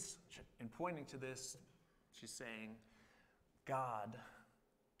 So in pointing to this, she's saying, God,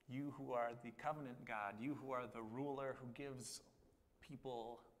 you who are the covenant God, you who are the ruler who gives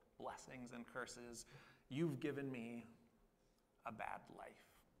people blessings and curses, you've given me a bad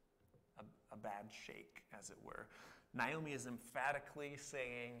life, a bad shake, as it were. Naomi is emphatically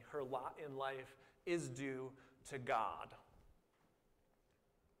saying her lot in life is due to God.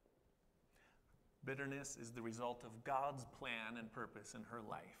 Bitterness is the result of God's plan and purpose in her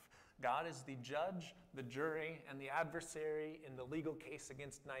life. God is the judge, the jury, and the adversary in the legal case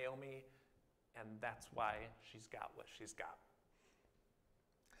against Naomi, and that's why she's got what she's got.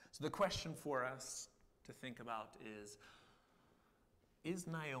 So the question for us to think about is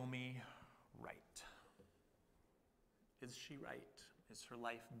Naomi right? Is she right? Is her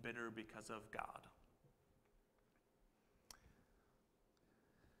life bitter because of God?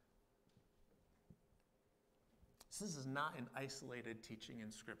 So this is not an isolated teaching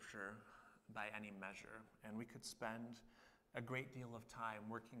in Scripture by any measure, and we could spend a great deal of time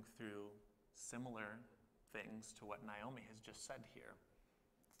working through similar things to what Naomi has just said here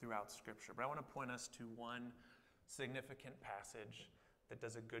throughout Scripture. But I want to point us to one significant passage that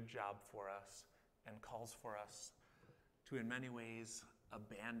does a good job for us and calls for us to, in many ways,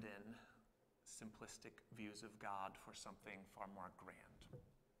 abandon simplistic views of God for something far more grand.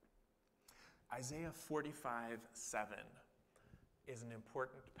 Isaiah 45:7 is an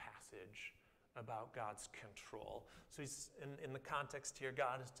important passage about God's control. So he's in the context here,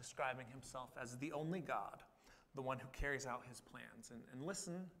 God is describing himself as the only God, the one who carries out his plans. And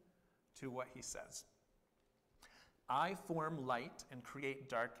listen to what he says. I form light and create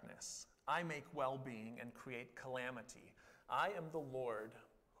darkness. I make well-being and create calamity. I am the Lord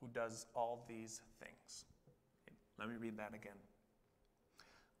who does all these things. Let me read that again.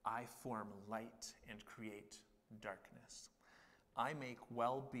 I form light and create darkness. I make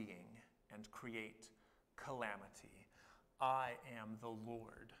well-being and create calamity. I am the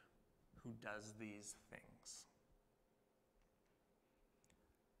Lord who does these things.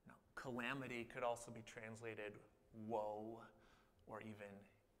 Now, calamity could also be translated woe or even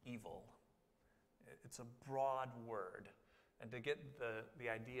evil. It's a broad word. And to get the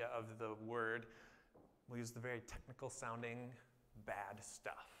idea of the word, we'll use the very technical sounding bad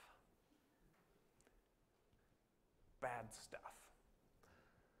stuff. Bad stuff.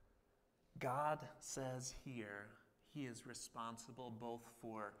 God says here he is responsible both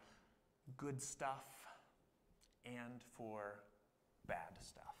for good stuff and for bad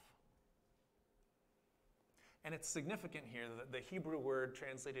stuff. And it's significant here that the Hebrew word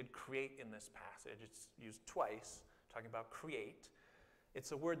translated create in this passage, it's used twice, talking about create.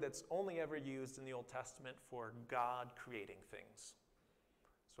 It's a word that's only ever used in the Old Testament for God creating things.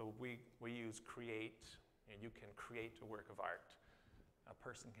 So we use create, and you can create a work of art. A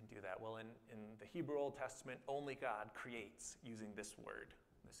person can do that. Well, in the Hebrew Old Testament, only God creates using this word,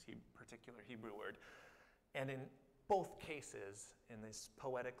 this particular Hebrew word. And in both cases, in this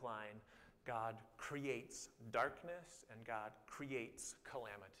poetic line, God creates darkness and God creates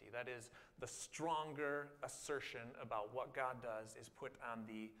calamity. That is, the stronger assertion about what God does is put on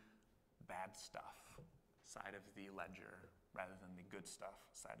the bad stuff side of the ledger rather than the good stuff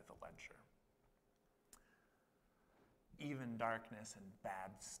side of the ledger. Even darkness and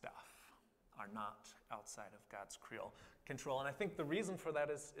bad stuff are not outside of God's control. And I think the reason for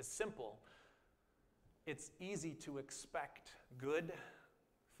that is simple. It's easy to expect good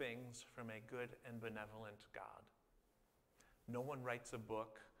things from a good and benevolent God. No one writes a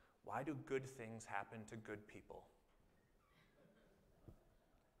book, why do good things happen to good people?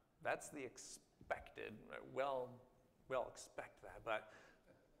 That's the expected, we'll expect that,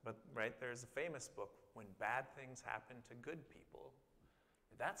 but right, there's a famous book, When Bad Things Happen to Good People.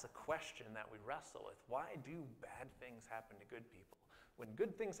 That's a question that we wrestle with. Why do bad things happen to good people? When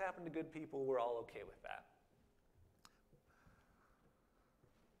good things happen to good people, we're all okay with that.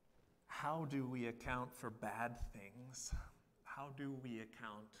 How do we account for bad things? How do we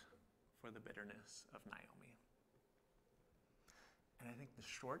account for the bitterness of Naomi? And I think the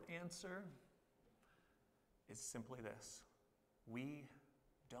short answer is simply this. We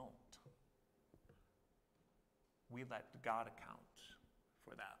don't. we let God account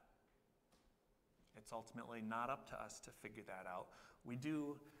for that. It's ultimately not up to us to figure that out. We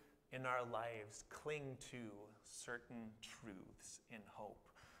do, in our lives, cling to certain truths in hope.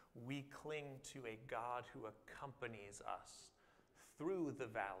 We cling to a God who accompanies us through the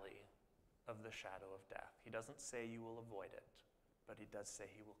valley of the shadow of death. He doesn't say you will avoid it, but he does say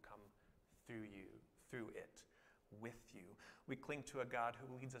he will come through it, with you. We cling to a God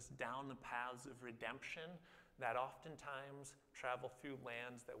who leads us down the paths of redemption that oftentimes travel through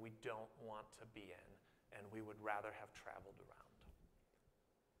lands that we don't want to be in, and we would rather have traveled around.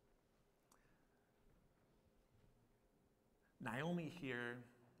 Naomi here,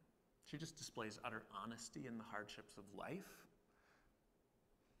 she just displays utter honesty in the hardships of life.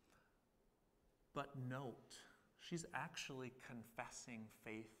 But note, she's actually confessing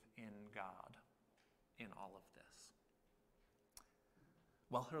faith in God in all of this.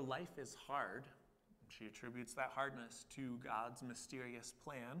 While her life is hard, she attributes that hardness to God's mysterious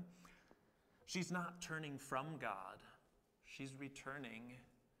plan. She's not turning from God. She's returning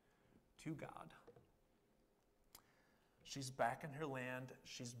to God. She's back in her land.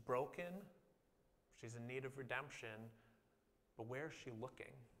 She's broken. She's in need of redemption. But where is she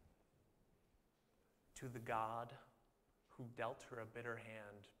looking? To the God who dealt her a bitter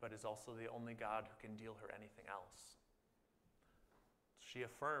hand, but is also the only God who can deal her anything else. She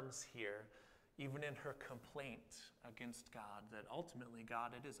affirms here, even in her complaint against God, that ultimately,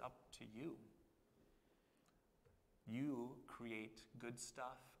 God, it is up to you. You create good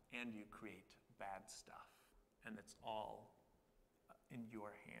stuff and you create bad stuff, and it's all in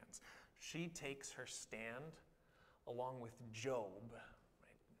your hands. She takes her stand along with Job,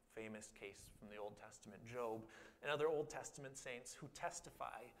 famous case from the Old Testament, Job, and other Old Testament saints who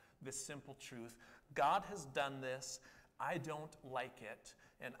testify this simple truth. God has done this. I don't like it.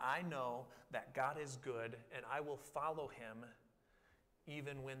 And I know that God is good, and I will follow him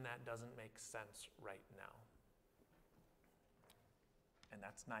even when that doesn't make sense right now. And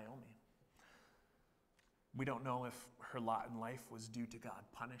that's Naomi. We don't know if her lot in life was due to God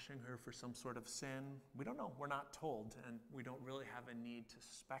punishing her for some sort of sin. We don't know. We're not told, and we don't really have a need to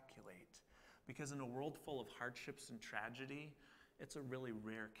speculate. Because in a world full of hardships and tragedy, it's a really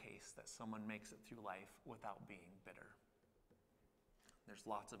rare case that someone makes it through life without being bitter. There's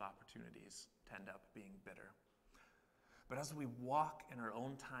lots of opportunities to end up being bitter. But as we walk in our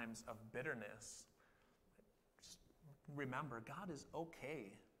own times of bitterness, just remember, God is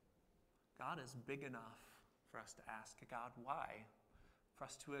okay. God is big enough for us to ask God, why? For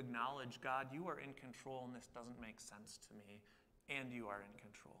us to acknowledge, God, you are in control and this doesn't make sense to me, and you are in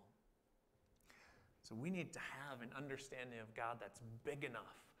control. So we need to have an understanding of God that's big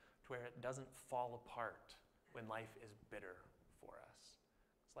enough to where it doesn't fall apart when life is bitter for us.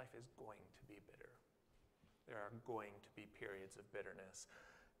 Because life is going to be bitter. There are going to be periods of bitterness.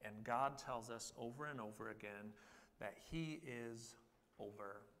 And God tells us over and over again that he is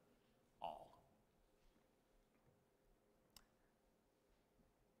over all.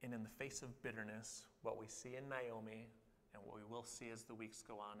 And in the face of bitterness, what we see in Naomi and what we will see as the weeks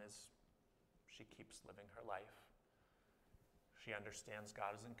go on is she keeps living her life. She understands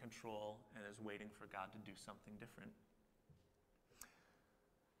God is in control and is waiting for God to do something different.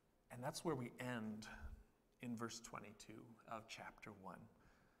 And that's where we end in verse 22 of chapter 1,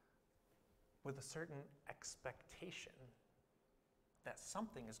 with a certain expectation that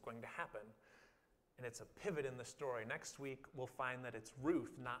something is going to happen. And it's a pivot in the story. Next week, we'll find that it's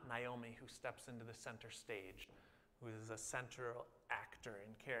Ruth, not Naomi, who steps into the center stage, who is a central actor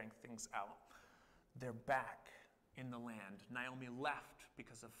in carrying things out. They're back in the land. Naomi left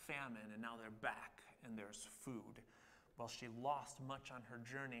because of famine, and now they're back, and there's food. While she lost much on her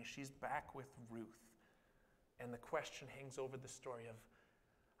journey, she's back with Ruth. And the question hangs over the story of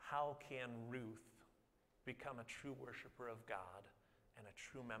how can Ruth become a true worshiper of God and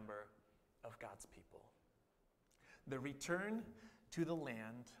a true member of God's people? The return to the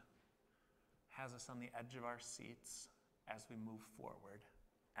land has us on the edge of our seats as we move forward,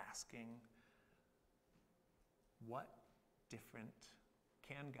 asking, what different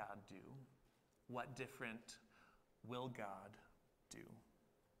can God do? What different will God do?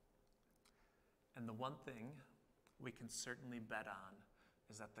 And the one thing we can certainly bet on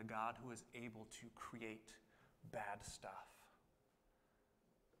is that the God who is able to create bad stuff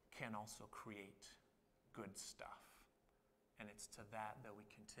can also create good stuff. And it's to that we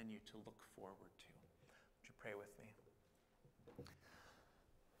continue to look forward to. Would you pray with me?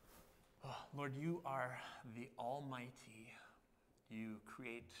 Oh, Lord, you are the Almighty. You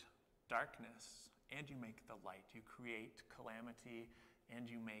create darkness and you make the light. You create calamity and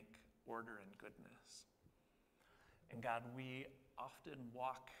you make order and goodness. And God, we often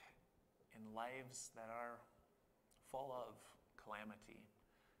walk in lives that are full of calamity,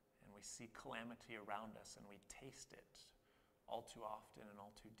 and we see calamity around us, and we taste it all too often and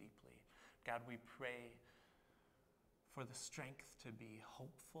all too deeply. God, we pray for the strength to be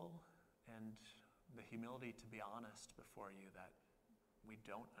hopeful and the humility to be honest before you that we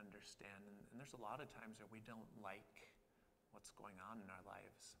don't understand. And there's a lot of times where we don't like what's going on in our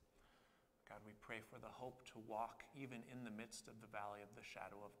lives. God, we pray for the hope to walk even in the midst of the valley of the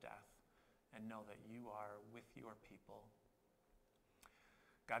shadow of death and know that you are with your people.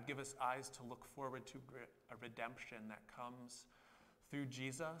 God, give us eyes to look forward to a redemption that comes through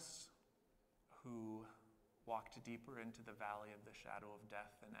Jesus, who walked deeper into the valley of the shadow of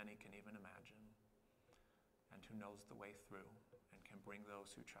death than any can even imagine, and who knows the way through and can bring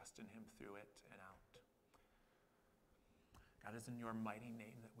those who trust in him through it and out. God, it is in your mighty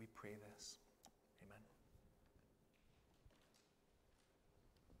name that we pray this. Amen.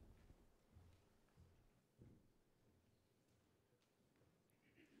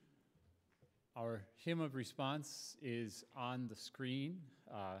 Our hymn of response is on the screen.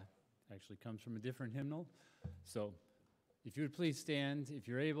 Actually comes from a different hymnal. So if you would please stand, if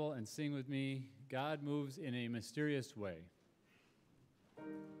you're able, and sing with me, God Moves in a Mysterious Way.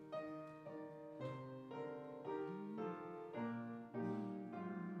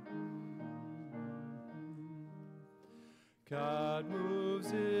 God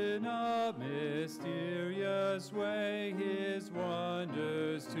moves in a mysterious way, his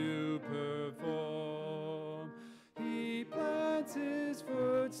wonders to perform. He plants his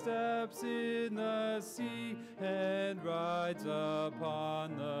footsteps in the sea and rides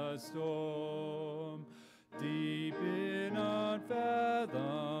upon the storm. Deep in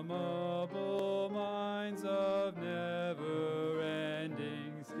unfathomable minds of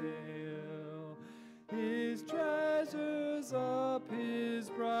never-ending scale, his treasures up his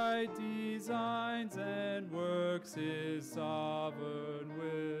bright designs and works his sovereign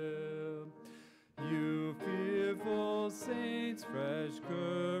will. You fearful saints, fresh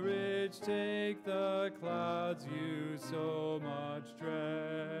courage take, the clouds you so much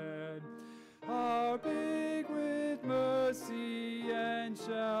dread are big with mercy and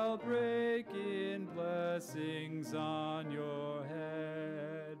shall break in blessings on your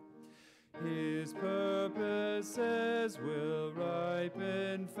head. His purposes will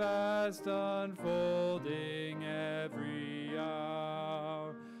ripen fast, unfolding every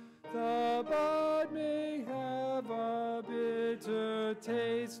hour. The bud may have a bitter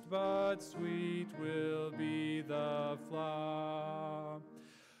taste, but sweet will be the flower.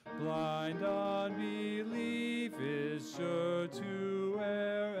 Blind unbelief is sure to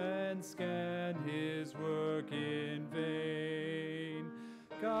err and scan his work in vain.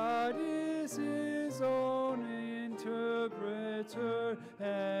 God is his own interpreter,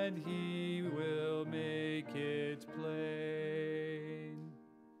 and he will make it plain.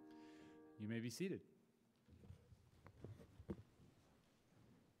 You may be seated.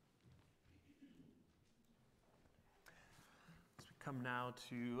 As we come now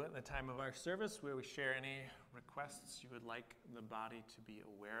to the time of our service where we share any requests you would like the body to be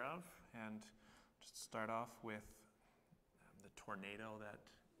aware of. And just start off with the tornado that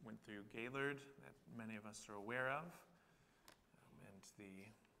went through Gaylord that many of us are aware of, and the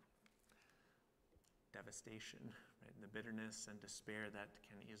devastation, right, and the bitterness and despair that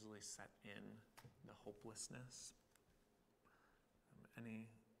can easily set in, the hopelessness. Any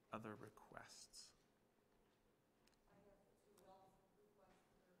other requests? I have two health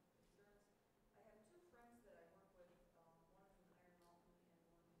requests or concerns. I have two friends that I work with. One is in Iron Mountain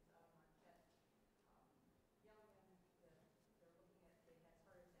and one is out of Marquette. Young men that they're looking at, they had heart attacks due to the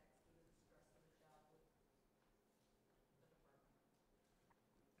stress of the job with the department.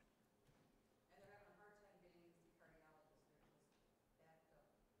 And they're having a hard time getting in to see cardiologists. They're just backed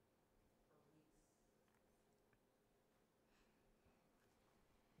up for weeks.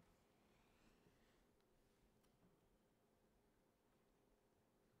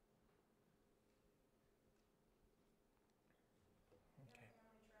 Okay.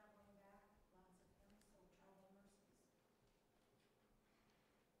 Family traveling back, lots of them, so travel mercies.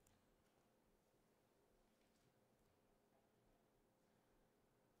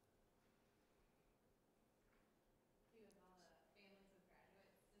 Be with all the families of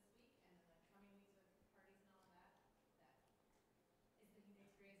graduates this week and in the coming weeks with parties and all of that. That is the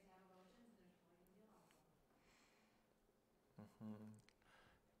experience to have emotions, and there's probably going to be a lot of them.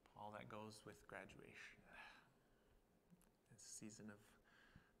 All that goes with graduation. It's a season of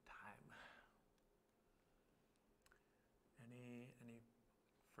time. Any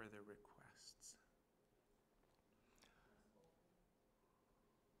further requests?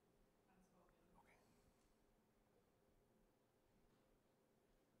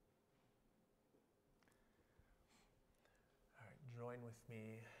 join with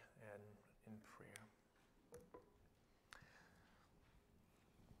me in prayer.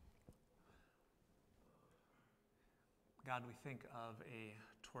 God, we think of a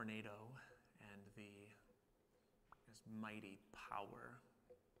tornado and this mighty power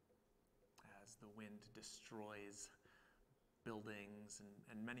as the wind destroys buildings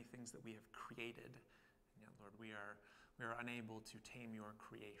and many things that we have created. And yet, Lord, we are unable to tame your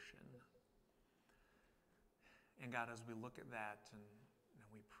creation. And God, as we look at that and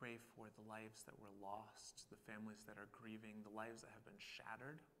we pray for the lives that were lost, the families that are grieving, the lives that have been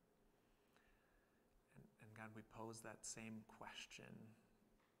shattered, and God, we pose that same question,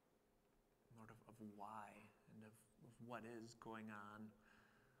 Lord, of why and of what is going on,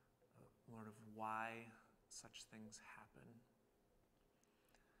 Lord, of why such things happen.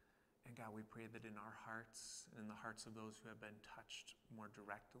 And God, we pray that in our hearts and in the hearts of those who have been touched more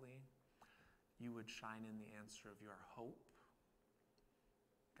directly, you would shine in the answer of your hope.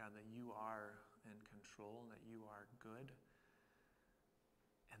 God, that you are in control, that you are good,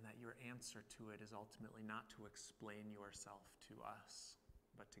 and that your answer to it is ultimately not to explain yourself to us,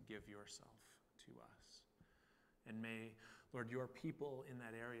 but to give yourself to us. And may, Lord, your people in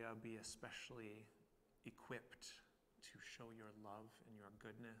that area be especially equipped to show your love and your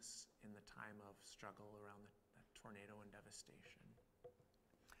goodness in the time of struggle around that tornado and devastation.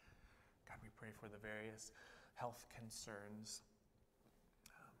 God, we pray for the various health concerns.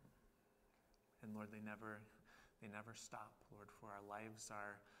 And Lord, they never stop, Lord, for our lives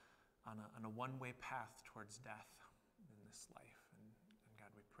are on a one-way path towards death in this life. And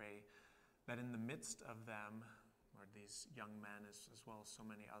God, we pray that in the midst of them, Lord, these young men as well as so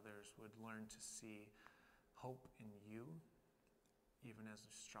many others would learn to see hope in you, even as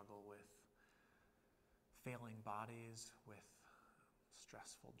we struggle with failing bodies, with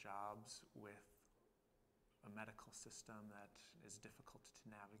stressful jobs, with a medical system that is difficult to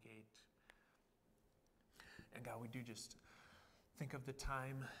navigate. And God, we do just think of the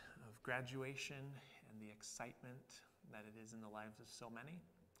time of graduation and the excitement that it is in the lives of so many.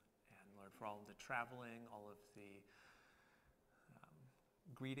 And Lord, for all of the traveling, all of the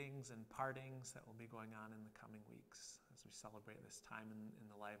greetings and partings that will be going on in the coming weeks as we celebrate this time in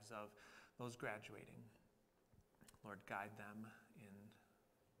the lives of those graduating. Lord, guide them in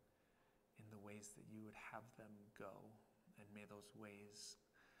the ways that you would have them go. And may those ways,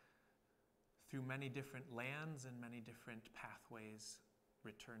 through many different lands and many different pathways,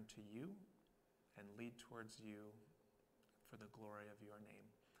 return to you and lead towards you for the glory of your name.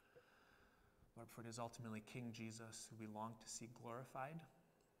 Lord, for it is ultimately King Jesus who we long to see glorified.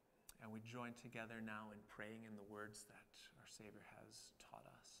 And we join together now in praying in the words that our Savior has taught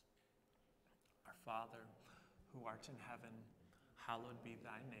us. Our Father, who art in heaven, hallowed be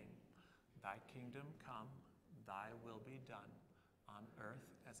thy name. Thy kingdom come, thy will be done, on earth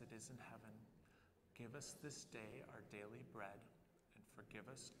as it is in heaven. Give us this day our daily bread, and forgive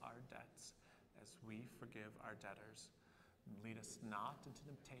us our debts, as we forgive our debtors. And lead us not into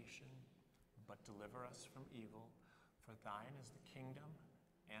temptation, but deliver us from evil. For thine is the kingdom,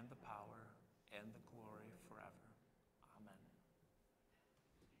 and the power, and the glory forever. Amen.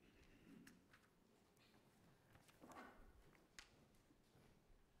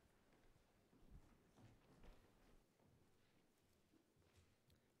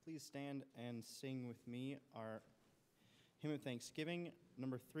 Please stand and sing with me our hymn of thanksgiving,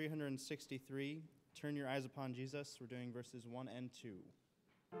 number 363, Turn Your Eyes Upon Jesus. We're doing verses 1 and 2.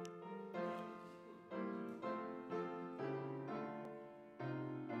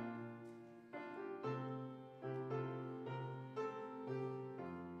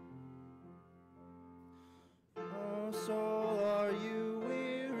 Oh, soul, are you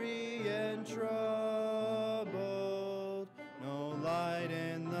weary and troubled? No light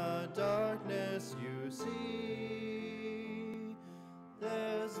in the darkness you see.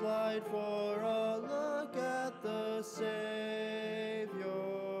 There's light for a look at the Savior,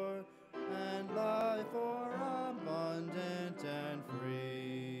 and life for abundant and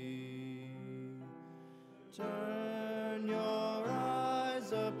free. Turn your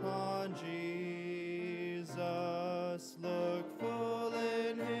eyes upon Jesus, look full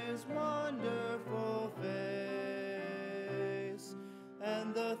in his wonderful face,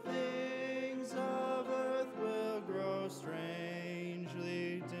 and the things of earth will grow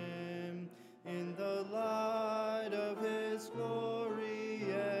strangely dim in the light of his glory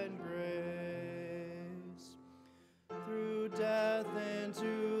and grace. Through death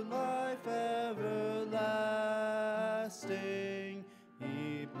into life everlasting,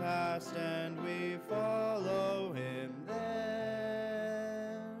 he passed and we follow him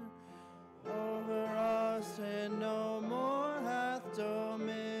there. Over us and no more hath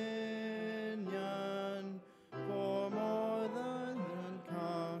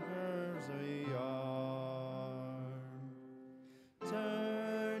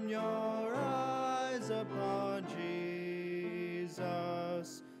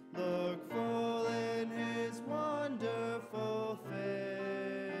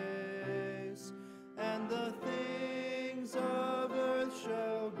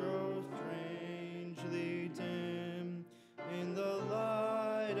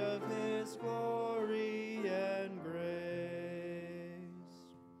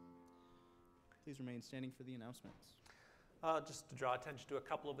mind standing for the announcements? Just to draw attention to a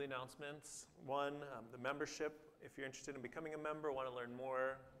couple of the announcements. One, the membership. If you're interested in becoming a member, want to learn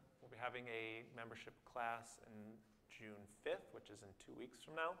more, we'll be having a membership class in June 5th, which is in 2 weeks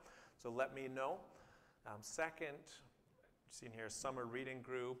from now. So let me know. Second, seen here, summer reading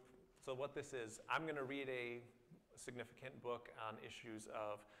group. So what this is, I'm going to read a significant book on issues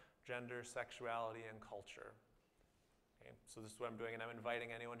of gender, sexuality, and culture. Okay, so this is what I'm doing, and I'm inviting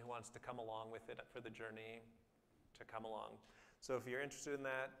anyone who wants to come along with it for the journey to come along. So if you're interested in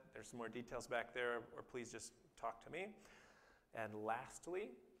that, there's some more details back there, or please just talk to me. And lastly,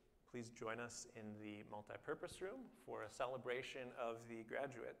 please join us in the multipurpose room for a celebration of the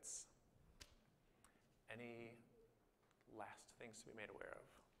graduates. Any last things to be made aware of?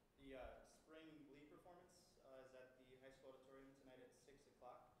 The spring Glee performance is at the high school auditorium tonight at 6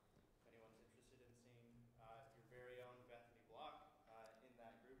 o'clock. If anyone's interested in seeing your very own Bethany Block in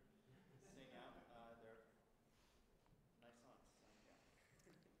that group sing out, they're nice songs. So, yeah.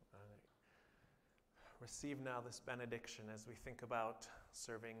 All right. Receive now this benediction as we think about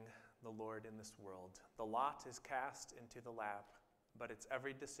serving the Lord in this world. The lot is cast into the lap, but its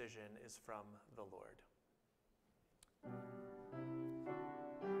every decision is from the Lord.